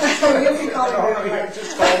Councilor. You can call me director.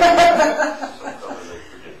 Just call me.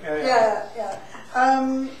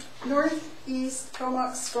 Yeah. Northeast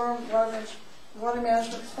Comox Storm Water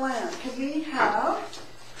Management Plan. Could we have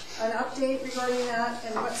an update regarding that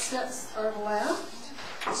and what steps are left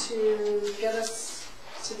to get us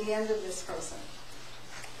to the end of this process?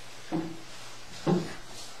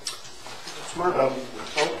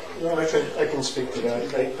 I can speak to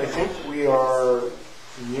that. I think we are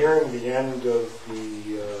nearing the end of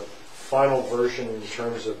the final version in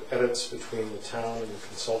terms of edits between the town and the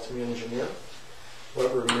consulting engineer.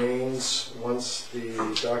 What remains, once the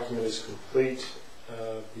document is complete,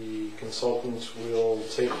 the consultants will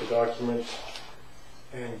take the document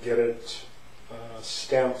and get it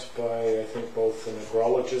stamped by, I think, both an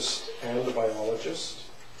agrologist and a biologist.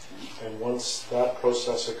 And once that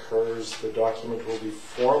process occurs, the document will be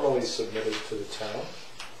formally submitted to the town.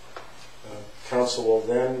 Council will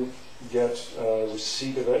then get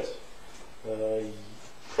receipt of it.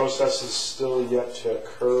 Processes still yet to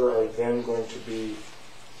occur are then going to be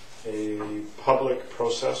a public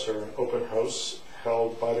process or an open house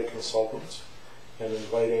held by the consultant and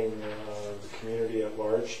inviting the community at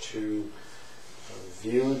large to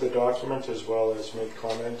view the document as well as make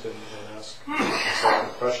comment and ask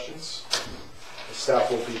consultant questions. The staff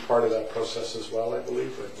will be part of that process as well, I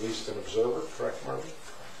believe, or at least an observer, correct, Marty?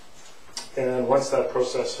 And once that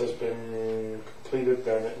process has been completed,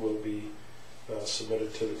 then it will be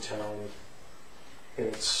submitted to the town in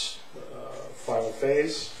its final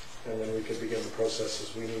phase, and then we can begin the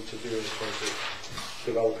processes we need to do in terms of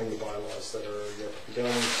developing the bylaws that are yet to be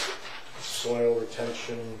done, soil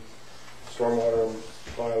retention, stormwater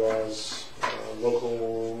bylaws,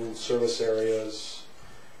 local service areas,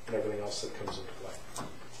 and everything else that comes into play.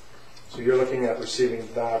 So you're looking at receiving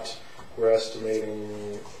that, we're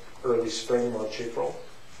estimating early spring, March, April.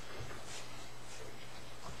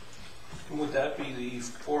 And would that be the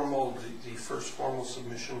first formal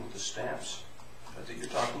submission with the stamps that you're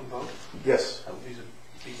talking about? Yes. That would be the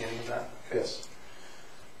beginning of that? Okay. Yes.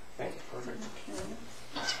 Okay, perfect. Okay.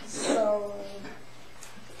 So,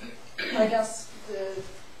 I guess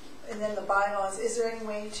and then the bylaws, is there any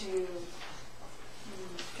way to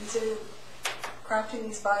consider crafting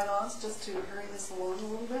these bylaws just to hurry this along a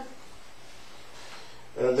little bit?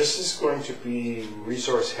 This is going to be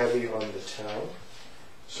resource heavy on the town,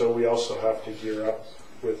 so we also have to gear up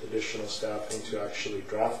with additional staffing to actually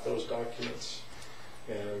draft those documents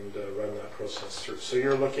and run that process through. So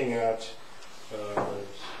you're looking at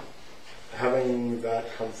having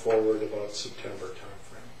that come forward about September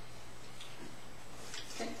timeframe.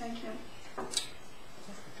 Okay, thank you.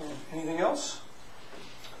 Anything else?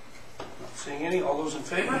 Not seeing any. All those in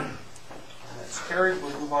favor? That's carried.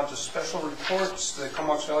 We'll move on to special reports. The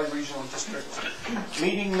Comox Valley Regional District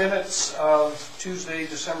meeting minutes of Tuesday,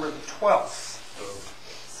 December the 12th.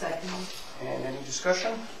 Second. And any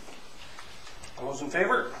discussion? All those in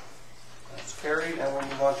favor? That's carried, and we'll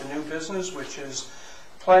move on to new business, which is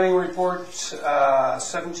planning report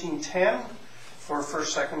 1710 for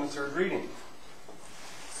first, second, and third reading.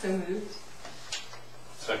 So moved.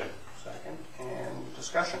 Second. Second, and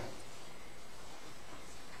discussion.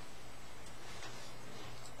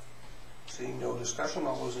 Seeing no discussion,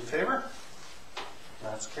 all those in favor?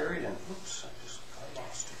 That's carried, and oops, I just got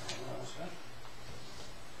lost here. What was that?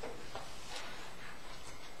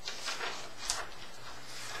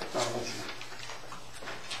 Technology.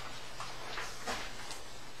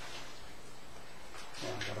 Yeah,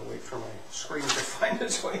 I've got to wait for my screen to find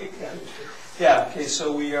its way again. Yeah, okay,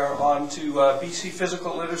 so we are on to BC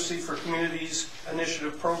Physical Literacy for Communities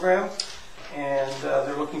Initiative Program, and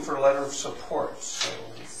they're looking for a letter of support, so.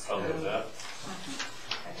 I'll move that.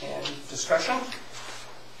 And discussion?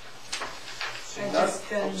 And just,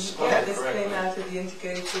 this came out of the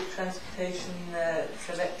Integrated Transportation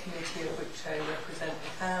Select Committee, of which I represent the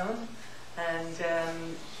town. And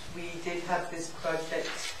we did have this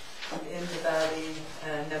project in the Valley a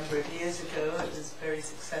number of years ago. It was very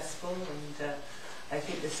successful, and I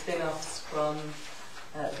think the spin-offs from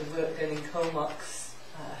the work done in Comox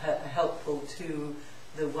are helpful to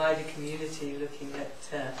the wider community, looking at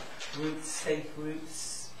routes, safe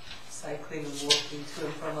routes, cycling and walking to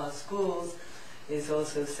and from our schools is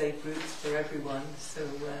also safe routes for everyone. So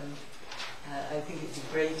I think it'd be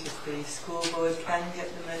great if the school board can get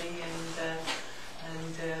the money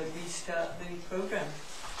and restart the program.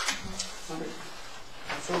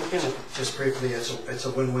 Just briefly, it's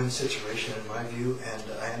a win-win situation in my view, and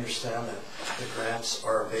I understand that the grants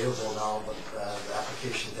are available now, but the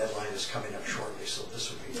application deadline is coming up shortly, so this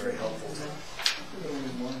would be very helpful.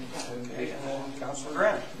 Okay, and then Councillor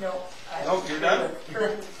Grant. No. No, you're done?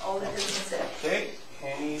 All that has been said. Okay,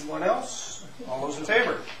 anyone else? All those in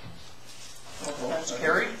favor? That's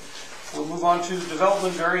carried. We'll move on to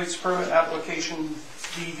Development Variance Permit Application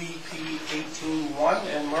DVP 18-1.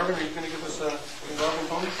 And Marvin, are you going to give us a Marvin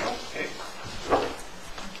Pony show? Okay.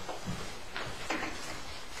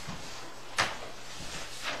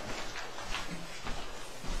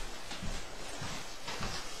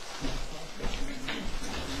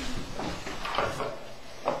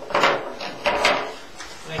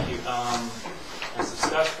 Thank you. As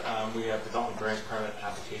discussed, we have Development Variance Permit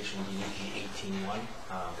Application DVP 18-1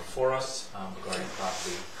 before us regarding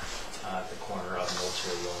property at the corner of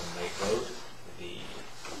Military Road and Knight Road. The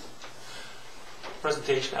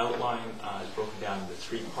presentation outline is broken down into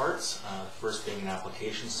three parts. The first being an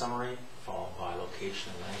application summary, followed by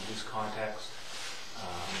location and land use context,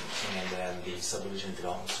 and then the subdivision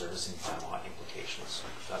development servicing bylaw implications.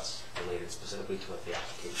 That's related specifically to what the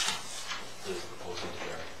application is proposing to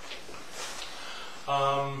vary.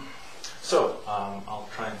 I'll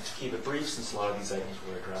try to keep it brief since a lot of these items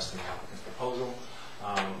were addressed in the applicant's proposal.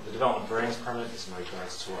 The development variance permit is in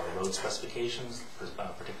regards to our road specifications,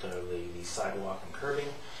 particularly the sidewalk and curbing,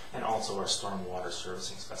 and also our stormwater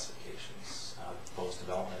servicing specifications. The proposed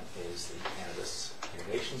development is the Cannabis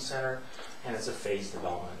Innovation Center, and it's a phased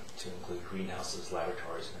development to include greenhouses,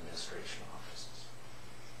 laboratories, and administration offices.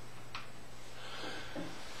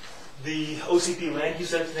 The OCP land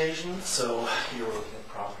use designation, so you're looking at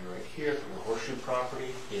property right here for your horseshoe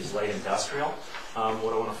property, is light industrial.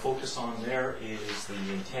 What I want to focus on there is the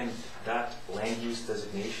intent, that land use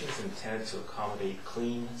designation is intended to accommodate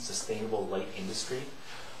clean, sustainable light industry,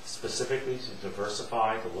 specifically to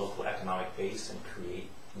diversify the local economic base and create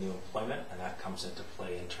new employment, and that comes into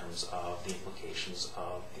play in terms of the implications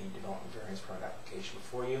of the development variance permit application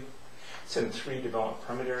before you. It's in 3 development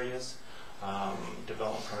permit areas.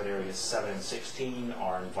 Development permit areas 7 and 16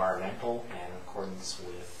 are environmental and in accordance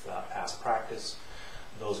with past practice.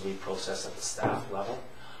 Those will be processed at the staff level.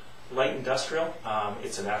 Light industrial,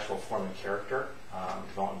 it's an actual form and character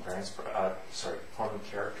development variance, form and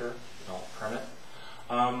character development permit.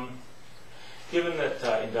 Given that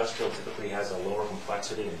industrial typically has a lower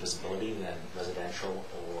complexity and visibility than residential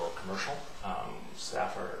or commercial,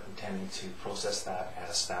 staff are intending to process that at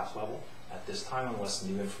a staff level at this time unless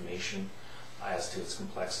new information as to its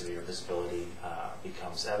complexity or visibility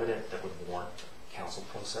becomes evident that would warrant council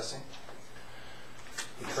processing.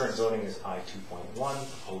 The current zoning is I-2.1.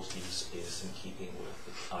 Proposed use is in keeping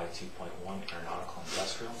with I-2.1 aeronautical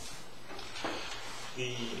industrial.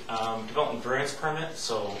 The development variance permit,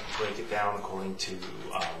 so break it down according to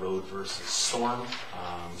road versus storm.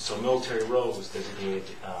 So Military Road was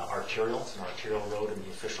designated arterial. It's an arterial road in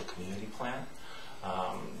the official community plan.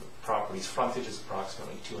 Property's frontage is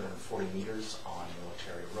approximately 240 meters on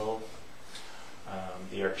Military Road.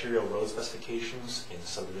 The arterial road specifications in the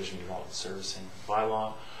subdivision development servicing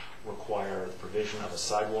bylaw require the provision of a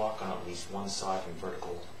sidewalk on at least one side and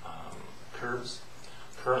vertical curbs.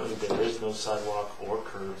 Currently, there is no sidewalk or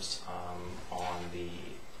curbs on the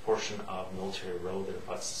portion of Military Road that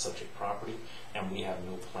abuts the subject property, and we have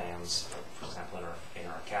no plans, for example, in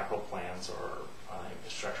our capital plans or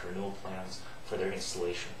infrastructure renewal plans for their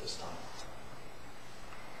installation at this time.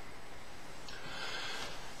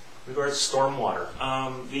 Regards stormwater,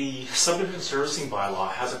 the subdivision servicing bylaw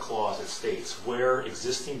has a clause that states where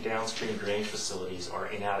existing downstream drainage facilities are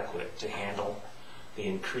inadequate to handle the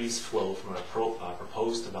increased flow from a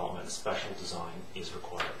proposed development, special design is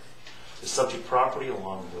required. The subject property,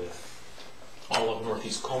 along with all of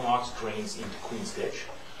Northeast Comox, drains into Queens Ditch,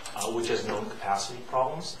 which has known capacity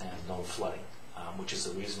problems and known flooding, which is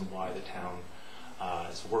the reason why the town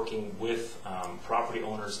is working with property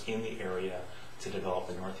owners in the area to develop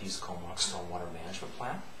the Northeast Comox Stormwater Management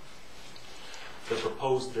Plan. The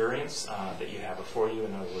proposed variance that you have before you,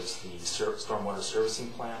 in other words, the stormwater servicing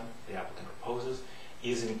plan the applicant proposes,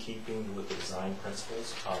 is in keeping with the design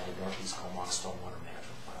principles of the Northeast Comox Stormwater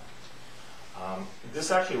Management Plan. This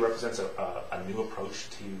actually represents a new approach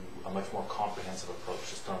to a much more comprehensive approach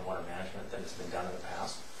to stormwater management than has been done in the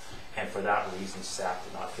past. And for that reason, staff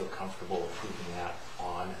did not feel comfortable approving that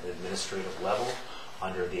on an administrative level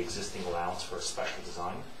under the existing allowance for a special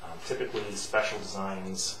design. Typically, special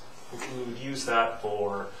designs, we would use that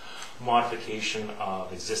for modification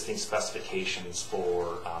of existing specifications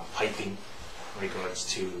for piping in regards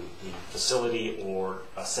to the facility or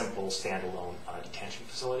a simple standalone detention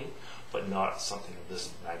facility, but not something of this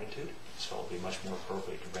magnitude. So it would be much more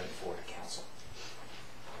appropriate to bring it forward to council.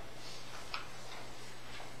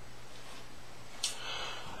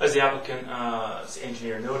 As the applicant's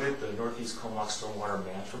engineer noted, the Northeast Comox Stormwater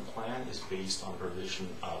Management Plan is based on provision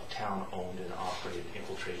of town-owned and operated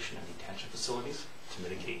infiltration and detention facilities to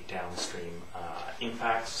mitigate downstream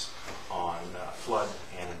impacts on flood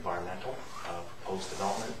and environmental proposed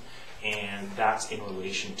development. And that's in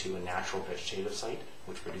relation to a natural vegetative site,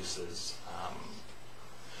 which produces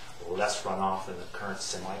less runoff than the current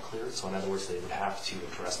semi-cleared. So in other words, they would have to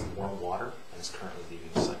address more water than is currently leaving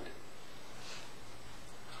the site.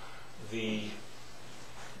 The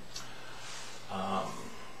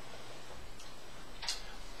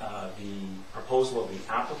proposal of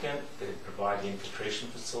the applicant, they provide the infiltration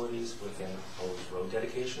facilities within the proposed road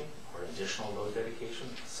dedication or additional road dedication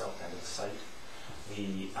at the south end of the site.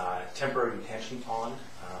 The temporary detention pond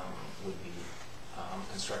would be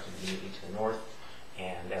constructed immediately to the north,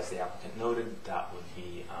 and as the applicant noted, that would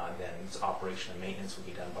be then its operation and maintenance would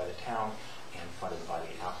be done by the town and funded by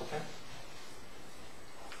the applicant.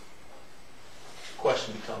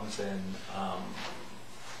 Question becomes then,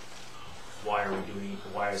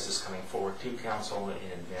 why is this coming forward to council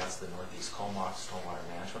in advance of the Northeast Comox Stormwater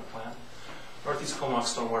Management Plan? Northeast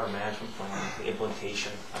Comox Stormwater Management Plan, the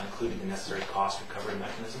implementation included the necessary cost recovery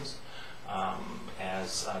mechanisms.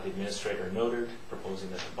 As the administrator noted,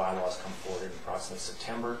 proposing that the bylaws come forward in approximately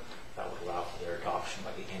September. That would allow for their adoption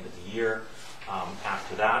by the end of the year.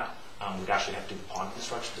 After that, we'd actually have to do the pond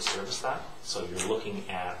construction to service that. So you're looking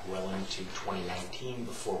at well into 2019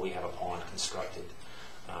 before we have a pond constructed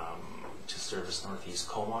to service Northeast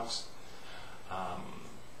Comox.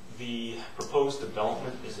 The proposed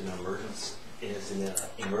development is in an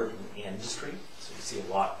emerging industry. So you see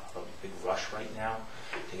a lot of big rush right now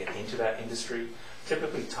to get into that industry.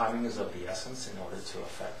 Typically, timing is of the essence in order to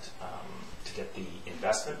to get the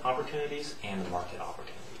investment opportunities and the market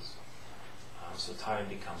opportunities. So timing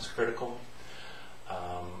becomes critical.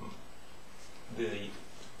 The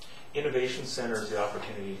Innovation Center is the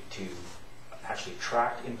opportunity to actually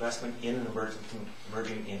attract investment in an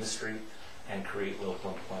emerging industry and create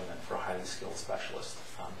local employment for highly skilled specialists,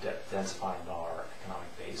 densifying our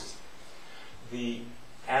economic base.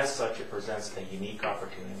 As such, it presents a unique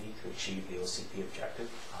opportunity to achieve the OCP objective,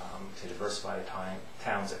 to diversify the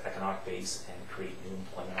town's economic base and create new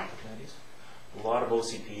employment opportunities. A lot of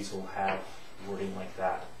OCPs will have wording like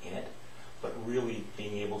that in it, but really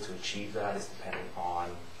being able to achieve that is dependent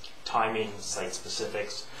on timing, site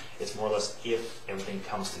specifics. It's more or less if everything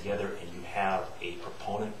comes together and you have a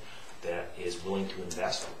proponent that is willing to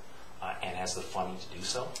invest and has the funding to do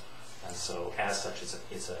so. And so as such,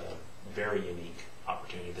 it's a very unique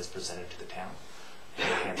opportunity that's presented to the town, and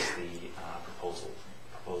hence the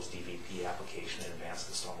proposed DVP application in advance of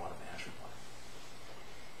the stormwater management plan.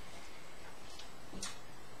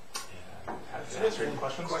 Answer any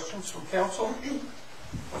questions? Questions from council?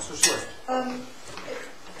 Councilor Swift.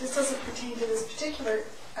 This doesn't pertain to this particular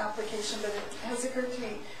application, but it has occurred to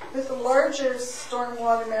me. With the larger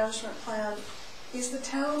stormwater management plan,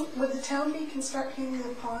 Would the town be constructing the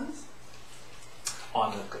ponds?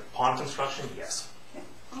 On the pond construction, yes.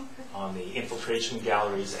 Okay. On the infiltration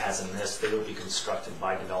galleries, as in this, they would be constructed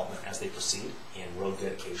by development as they proceed in road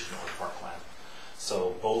dedication or parkland.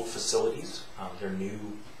 So both facilities, they're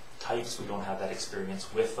new types. We don't have that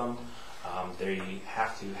experience with them. They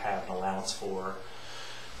have to have an allowance for,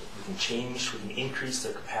 we can increase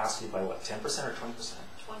their capacity by what, 10% or 20%?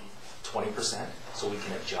 20%, so we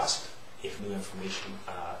can adjust if new information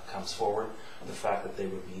comes forward. The fact that they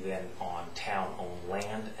would be then on town-owned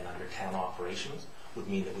land and under town operations would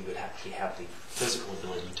mean that we would actually have the physical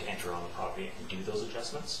ability to enter on the property and do those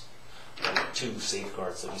adjustments. Two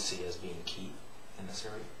safeguards that we see as being key in this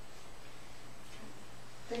area.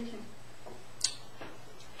 Thank you.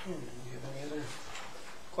 Do we have any other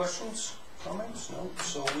questions, comments? No?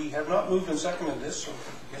 So we have not moved and seconded this, so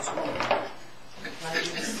if we get some more. I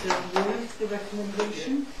just move the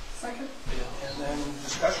recommendation. Second? And then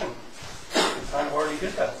discussion. We kind of already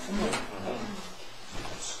did that, didn't we?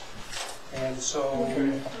 And so,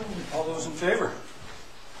 all those in favor?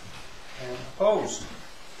 And opposed?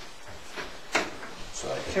 So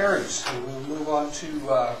that carries. And we'll move on to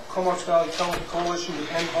Comox Valley Coalition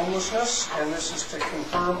to End Homelessness, and this is to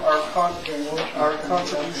confirm our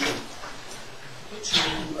contribution to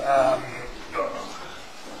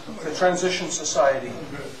the Transition Society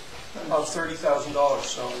of $30,000.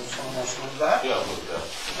 So someone wants to move that? Yeah, I'll move that.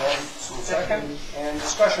 And some second, and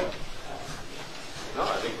discussion. No,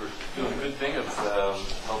 I think we're doing a good thing of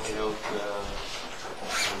helping out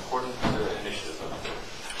an important initiative.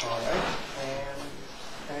 All right. And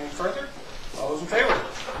any further? All those in favor?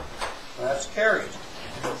 That's carried.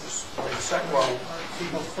 Just wait a second while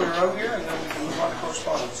people clear out here, and then we can move on to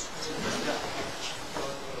correspondence.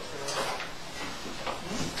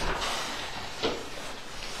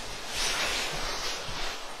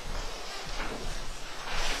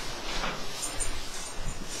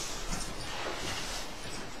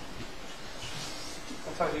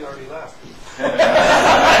 I thought you already left.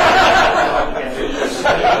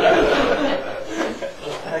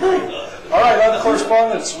 All right, on to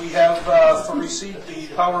correspondence. We have for receipt the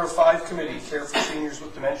Power of Five Committee, Care for Seniors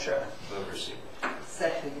with Dementia. Move receipt.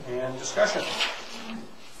 Second. And discussion.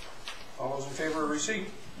 All those in favor of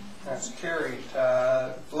receipt? That's carried.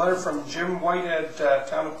 Letter from Jim Whitehead,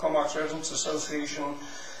 Town of Comox Residents Association,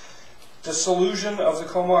 dissolution of the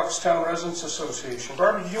Comox Town Residents Association.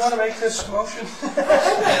 Barbara, do you want to make this motion?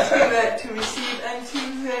 To receive and to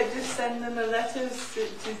just send them a letter to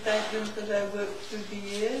thank them for their work through the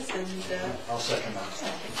years. And I'll second that.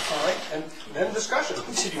 All right, and then discussion.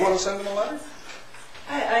 Do you want to send them a letter?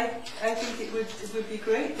 I think it would be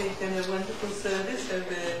great. They've done a wonderful service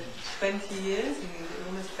over 20 years, and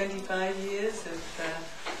almost 25 years of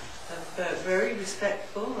very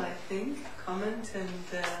respectful, I think, comment and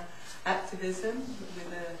activism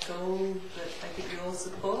with a goal that I think we all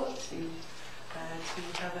support to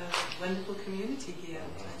have a wonderful community here.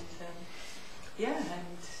 And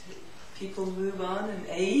and people move on and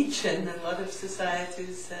age, and a lot of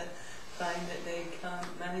societies find that they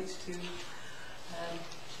can't manage to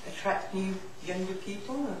attract new younger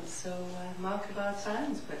people, and so mark of our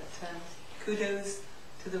times. But kudos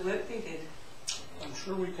to the work they did. I'm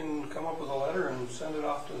sure we can come up with a letter and send it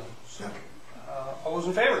off to them. So, all those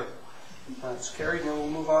in favor? That's carried. Now we'll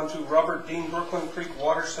move on to Robert Dean Brooklyn Creek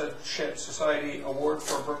Watershed Society Award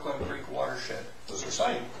for Brooklyn Creek Watershed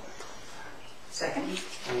Society. Second.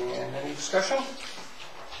 And any discussion?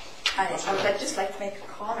 I would just like to make a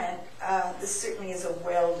comment. This certainly is a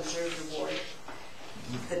well-deserved award.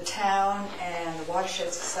 The town and the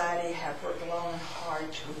Watershed Society have worked long and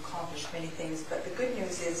hard to accomplish many things, but the good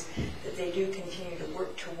news is that they do continue to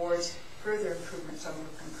work towards further improvements on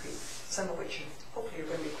Brooklyn Creek, some of which hopefully are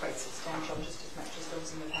going to be quite substantial, just as much as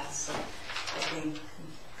those in the past. So, again,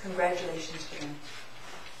 congratulations to them.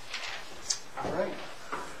 All right.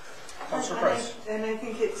 Councillor Price. And I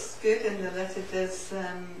think it's good, and the letter does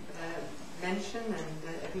mention, and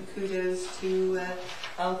I think kudos to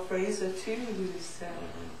Al Fraser too, who's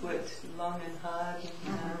worked long and hard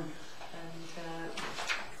and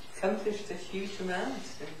accomplished a huge amount,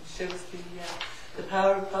 and shows the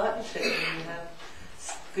power of partnership when you have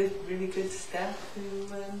really good staff who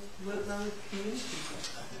work well with the community.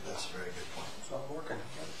 I think that's a very good point. It's all working.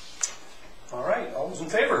 All right, all those in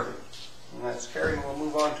favor? And that's carried. We'll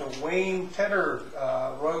move on to Wayne Tedder,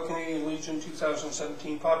 Royal Canadian Legion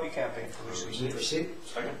 2017 Poppy Campaign for receipt. Receipt.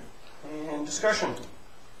 Second. And discussion.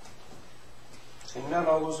 Seeing none,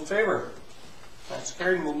 all those in favor? That's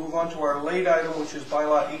carried. We'll move on to our late item, which is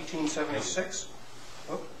bylaw 1876.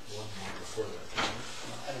 Oh. One more before that.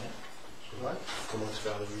 What? Comox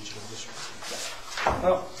Valley Regional District.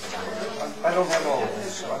 Well, I don't have all of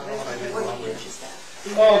this, so I don't know what I did wrong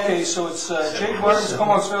with. Okay, so it's Jake Martin's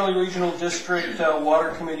Comox Valley Regional District Water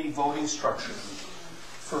Committee voting structure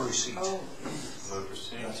for receipt.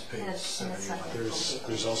 That's page 71.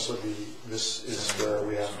 There's also this is where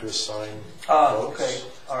we have to assign Okay, votes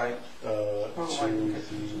all right. to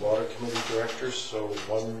the water committee directors. So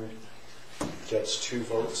one gets 2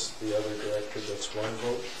 votes, the other director gets 1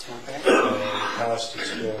 vote. Okay. In the past,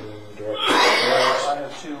 it's been Director I Price,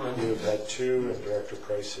 have 2. And you've had 2, and Director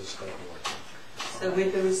Price has had 1. So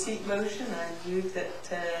with the receipt motion, I move that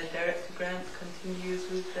Director Grant continues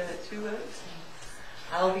with 2 votes.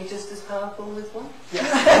 I'll be just as powerful with 1.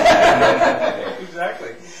 Yeah.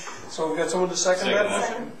 Exactly. So we've got someone to second that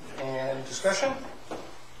motion? And discussion?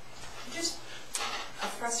 Just a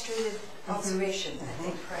frustrated observation, I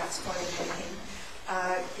think perhaps more than anything.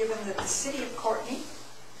 Given that the city of Courtenay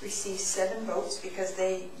receives 7 votes because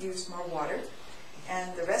they use more water,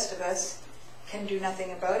 and the rest of us can do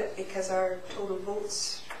nothing about it because our total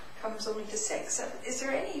votes comes only to 6. Is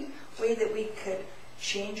there any way that we could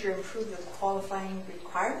change or improve the qualifying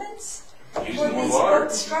requirements for these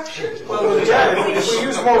vote structures? Well, yeah, if we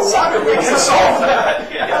use more water, we can solve that.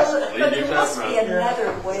 Well, but there must be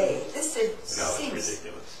another way. This seems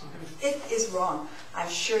ridiculous. It is wrong. I'm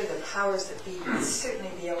sure the powers that be would certainly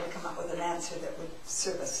be able to come up with an answer that would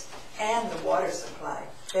serve us and the water supply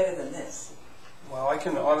better than this. Well, I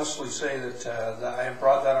can honestly say that I have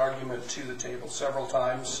brought that argument to the table several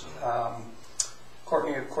times.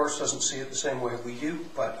 Courtney, of course, doesn't see it the same way we do,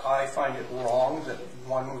 but I find it wrong that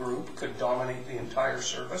one group could dominate the entire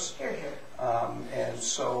service. Here, here. And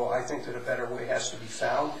so I think that a better way has to be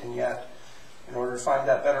found, and yet, in order to find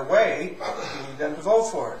that better way, we need them to vote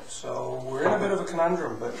for it. So we're in a bit of a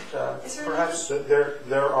conundrum, but perhaps...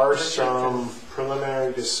 There are some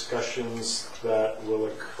preliminary discussions that will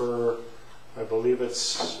occur, I believe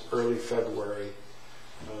it's early February,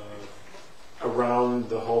 around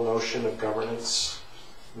the whole notion of governance,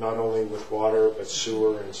 not only with water, but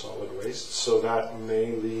sewer and solid waste. So that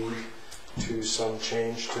may lead to some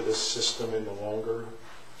change to this system in the longer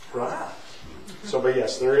run. So, but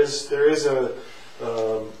yes, there is a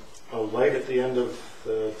light at the end of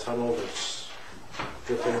the tunnel that's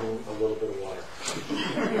dripping a little bit of water.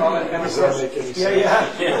 Does that make any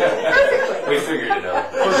sense? Yeah. We figured it out.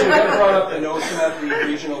 Of course, we brought up the notion that the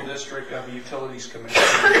regional district of utilities commission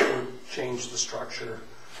would change the structure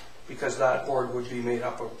because that board would be made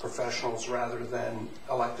up of professionals rather than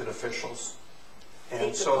elected officials. And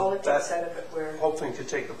Take the so politics that out of it where... hoping to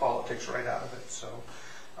take the politics right out of it. So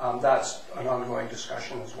that's an ongoing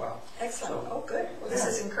discussion as well. Excellent. So, Oh, good. Well, this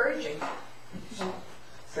is encouraging.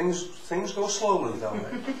 Things go slowly, though.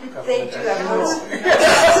 They do have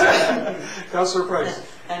Councillor Price.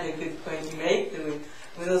 And a good point you make. The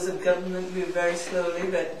wheels of government move very slowly,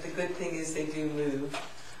 but the good thing is they do move.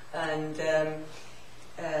 And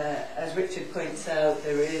as Richard points out,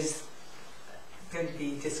 there is going to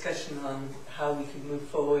be discussion on how we can move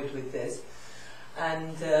forward with this.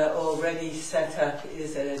 And already set up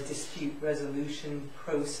is a dispute resolution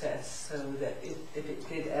process, so that if it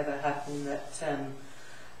did ever happen that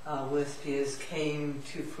worst fears came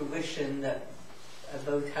to fruition, that a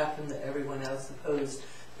vote happened that everyone else opposed,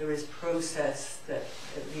 there is process that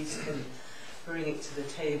at least can bring it to the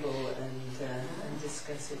table and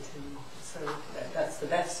discuss it. And so that's the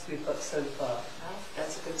best we've got so far. Well,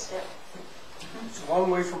 that's a good step. It's a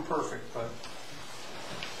long way from perfect, but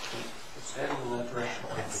it's heading in that direction.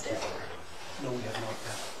 Good step. No, we have not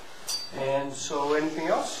yet. And so anything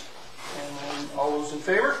else? And then all those in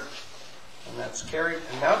favor? And that's carried.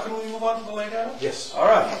 And now can we move on to the late item? Yes. All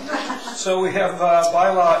right. So we have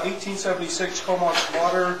bylaw 1876, Comox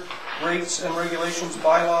Water Rates and Regulations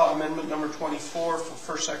Bylaw Amendment number 24 for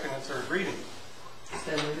first, second, and third reading.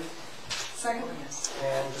 So moved. Second.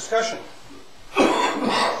 And discussion.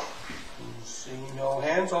 Seeing no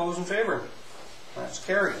hands, all those in favor? That's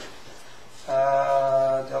carried.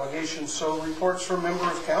 Delegation, so reports from member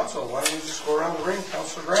of council. Why don't we just go around the ring?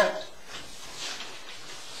 Councillor Grant.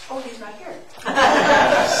 Oh, he's not here.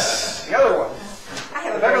 The other one. I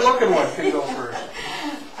have The a better very looking one can go first.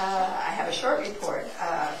 I have a short report.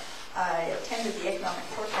 I attended the economic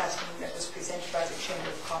forecasting that was presented by the Chamber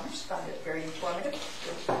of Commerce, found it very informative,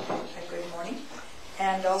 a good morning.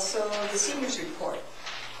 And also the seniors report.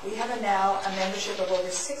 We have now a membership of over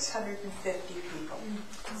 650 people.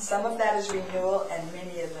 Some of that is renewal, and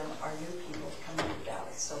many of them are new people coming to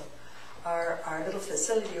Dallas. So our little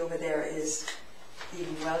facility over there is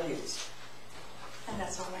being well used. And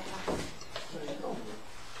that's all I have.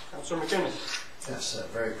 Councillor McKinnon. Yes,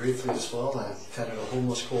 very briefly as well, I attended a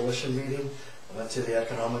homeless coalition meeting I went to the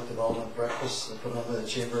Economic Development Breakfast put on by the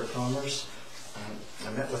Chamber of Commerce.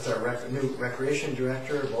 I met with our new Recreation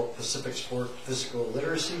Director about Pacific Sport Physical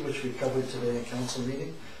Literacy, which we covered today in council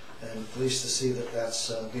meeting, and pleased to see that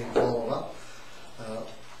that's being followed up.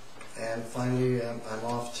 And finally, I'm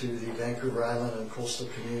off to the Vancouver Island and Coastal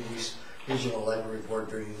Communities Regional Library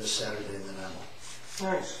Board meeting this Saturday in Nanaimo.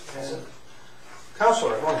 Nice. And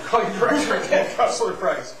Councillor, I want to call you Director again, Councillor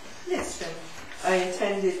Price. Yes, I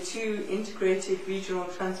attended 2 integrated regional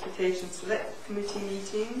transportation select committee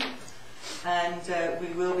meetings, and we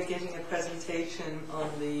will be getting a presentation on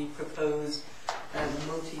the proposed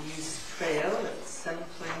multi-use trail at some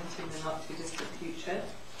point in the not too distant future.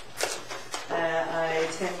 I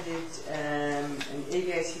attended an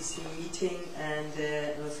ABICC meeting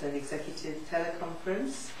and also an executive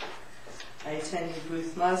teleconference. I attended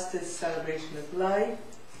Ruth Masters' Celebration of Life.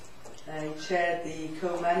 I chaired the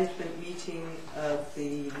co-management meeting of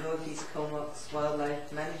the Northeast Comox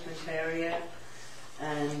Wildlife Management Area,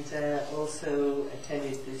 and also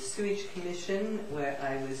attended the Sewage Commission, where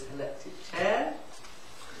I was elected chair.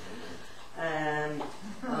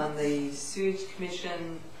 On the Sewage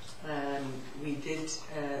Commission, we did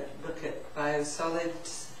look at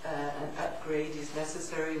biosolids. An upgrade is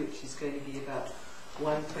necessary, which is going to be about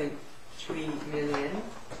 1.3 million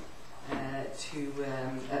to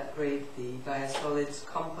upgrade the biosolids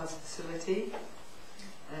compost facility.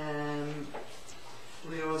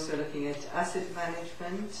 We're also looking at asset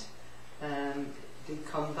management. The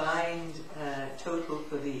combined total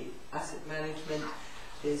for the asset management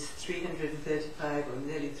is 335 or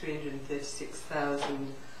nearly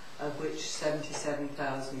 336,000, of which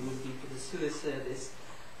 77,000 would be for the sewer service,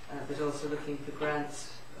 but also looking for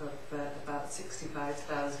grants of about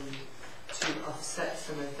 65,000 to offset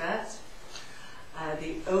some of that.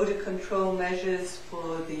 The odour control measures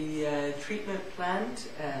for the treatment plant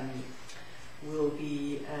will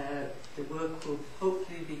be, the work will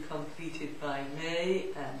hopefully be completed by May,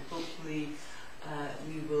 and hopefully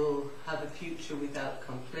we will have a future without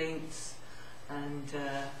complaints, and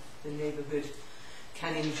the neighbourhood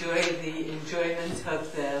can enjoy the enjoyment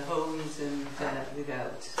of their homes and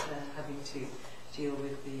without having to deal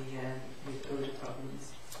with the with odour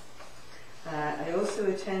problems. I also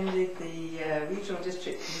attended the Regional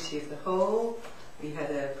District Committee of the Whole. We had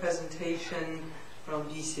a presentation from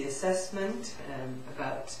DC Assessment.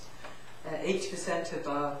 About 80% of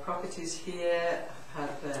our properties here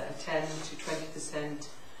have a 10 to 20%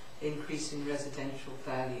 increase in residential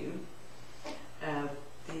value.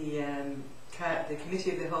 The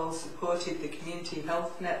Committee of the Whole supported the Community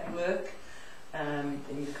Health Network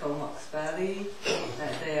in the Comox Valley.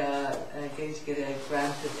 They are going to get a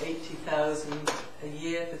grant of 80,000 a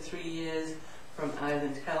year for 3 years from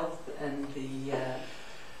Island Health, and the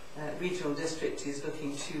Regional District is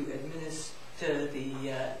looking to administer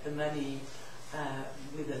the money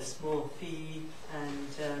with a small fee,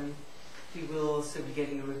 and we will also be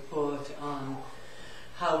getting a report on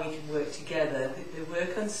how we can work together. There were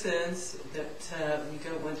concerns that we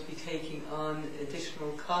don't want to be taking on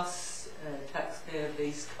additional costs,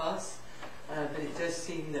 taxpayer-based costs, but it does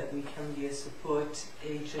seem that we can be a support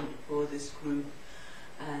agent for this group,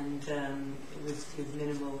 and with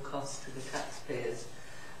minimal cost to the taxpayers.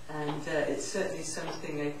 And it's certainly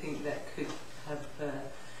something I think that could have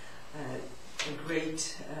a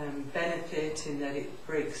great benefit in that it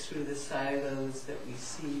breaks through the silos that we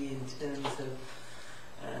see in terms of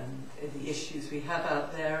the issues we have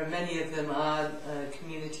out there, and many of them are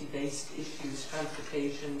community-based issues,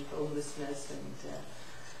 transportation, homelessness,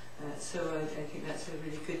 and so I think that's a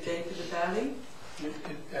really good day for the Valley.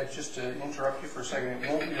 Just to interrupt you for a second, it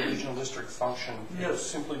won't be a regional district function. No. It'll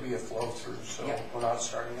simply be a flow-through, so Yeah. we're not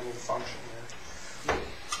starting any function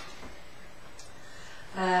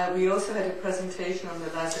there. We also had a presentation on the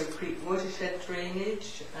Lazo Creek watershed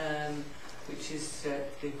drainage, which is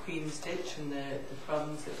the Queen's Ditch and the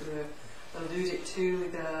problems that were alluded to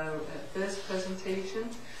with our first presentation.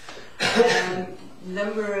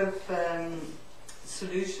 Number of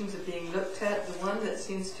solutions are being looked at. The one that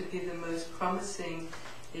seems to be the most promising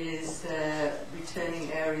is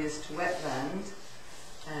returning areas to wetland.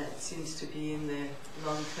 It seems to be in the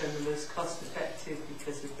long term the most cost effective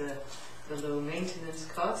because of the low maintenance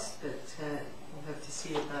costs, but we'll have to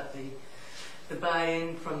see about the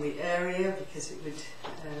buy-in from the area, because it would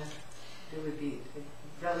there would be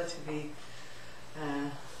a relatively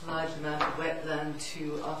large amount of wetland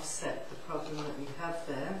to offset the problem that we have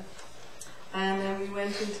there. And then we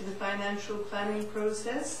went into the financial planning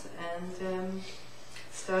process and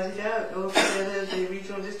started out. Altogether, the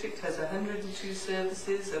regional district has 102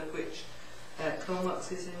 services, of which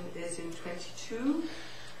Comox is in 22.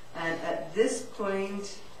 And at this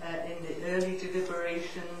point, in the early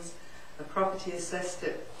deliberations, a property assessed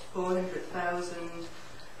at 400,000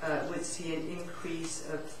 would see an increase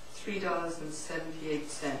of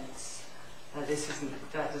 $3.78. That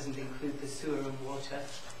doesn't include the sewer and water,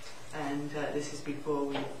 and this is before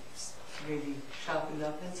we really sharpened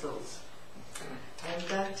our pencils. And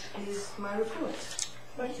that is my report.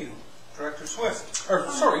 Thank you. Director Swift,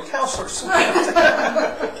 or sorry, Councillor Swift.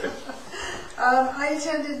 I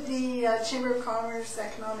attended the Chamber of Commerce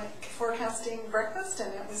Economic Forecasting Breakfast,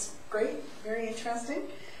 and it was great, very interesting.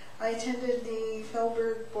 I attended the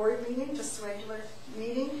Philbird Board meeting, just a regular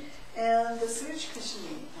meeting, and the Sewage Commission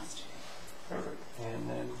meeting yesterday. Perfect. And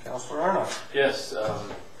then Councillor Arnott. Yes,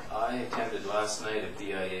 I attended last night a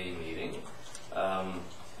BIA meeting.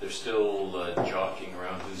 They're still jockeying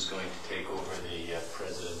around who's going to take over the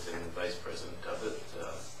president and vice president of it.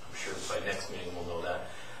 I'm sure by next meeting we'll know that.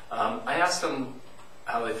 I asked them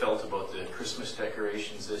how they felt about the Christmas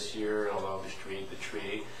decorations this year along the street, the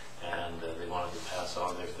tree, and they wanted to pass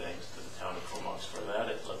on their thanks to the town of Comox for that.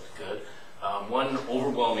 It looked good. One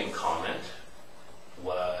overwhelming comment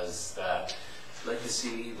was that I'd like to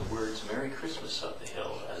see the words Merry Christmas up the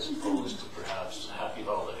hill as opposed to perhaps Happy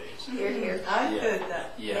Holidays. Here, here. I've heard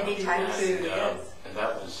that many times. And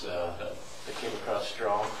that was, that came across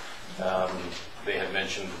strong. They had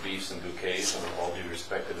mentioned the beefs and bouquets, and with all due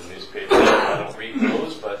respect to the newspaper, I don't read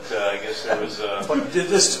those, but I guess there was What you did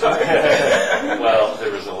this time? well,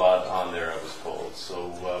 there was a lot on there, I was told.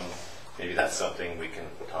 So maybe that's something we can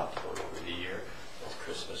talk about over the year as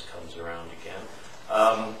Christmas comes around again.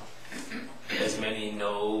 As many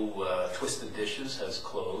know, Twisted Dishes has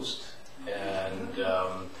closed, and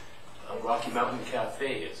Rocky Mountain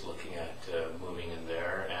Cafe is looking at moving in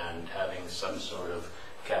there and having some sort of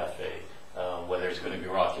cafe. Whether it's going to be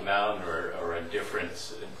Rocky Mountain or a different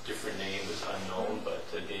name is unknown, but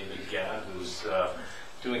David Gann, who's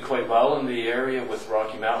doing quite well in the area with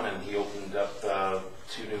Rocky Mountain, and he opened up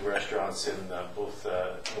 2 new restaurants in both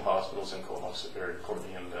new hospitals in Comox,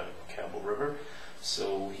 Courtney and Campbell River.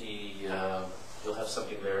 So he'll have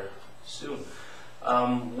something there soon.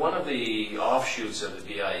 One of the offshoots of the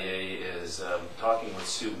BIA is talking with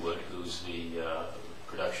Sue Wood, who's the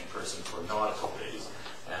production person for Nautical Days,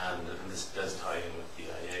 and this does tie in with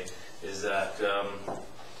BIA, is that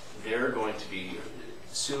they're going to be,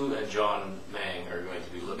 Sue and John Mang are going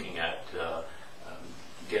to be looking at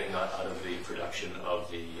getting out of the production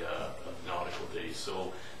of the Nautical Days.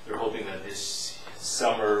 So they're hoping that this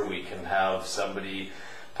summer we can have somebody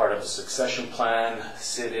part of a succession plan,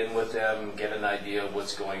 sit in with them, get an idea of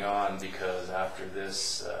what's going on, because after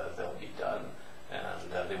this they'll be done,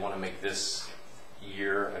 and they want to make this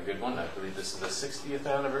year a good one. I believe this is the 60th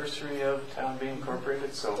anniversary of town being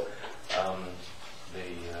incorporated, so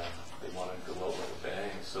they want to go out with a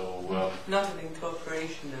bang. So not an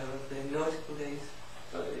incorporation though of the Nautical Days.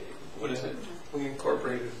 What is it? We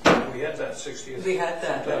incorporated. We had that 60th. We had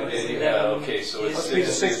that. That was okay, so it's must be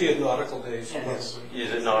the 60th Nautical Days. Yes.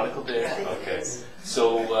 Is it Nautical Days? Yeah. Okay.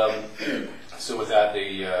 So so with that,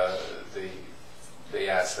 they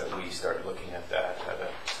asked that we start looking at that at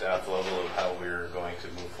a staff level of how we're going to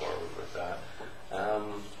move forward with that.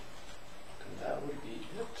 And that would be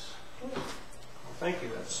it. Well, thank you.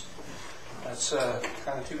 That's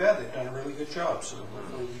kind of too bad. They've done a really good job, so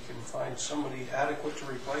hopefully we can find somebody adequate to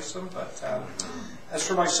replace them. But as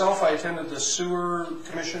for myself, I attended the Sewer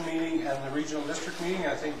Commission meeting and the Regional District meeting.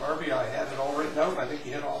 I think, Barbie, I had it all written out. I think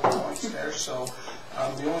you hit all the points there. So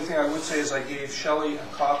the only thing I would say is I gave Shelley a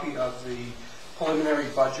copy of the preliminary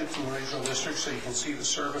budget from the Regional District so you can see the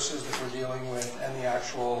services that we're dealing with and the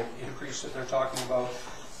actual increase that they're talking about.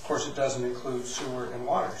 Of course, it doesn't include sewer and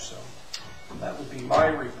water, so that would be my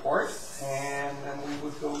report, and then we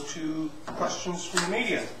would go to questions from the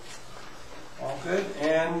media. All good,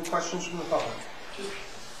 and questions from the public.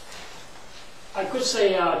 I could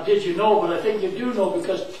say, did you know, but I think you do know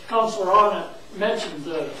because Councillor Arnott mentioned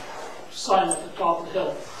the sign at the top of the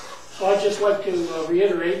hill. So I'd just like to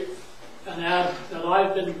reiterate and add that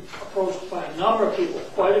I've been approached by a number of people,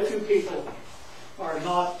 quite a few people are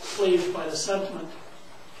not pleased by the sentiment.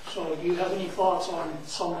 So do you have any thoughts on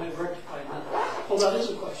some way of rectifying that? Well, that is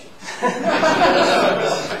a question.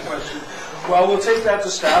 Well, we'll take that to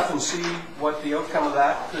staff and see what the outcome of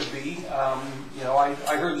that could be. You know, I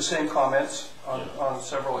heard the same comments on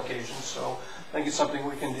several occasions, so I think it's something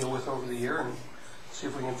we can deal with over the year and see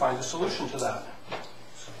if we can find a solution to that.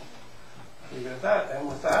 So leave it at that. And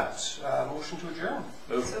with that, motion to adjourn.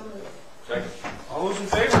 Move.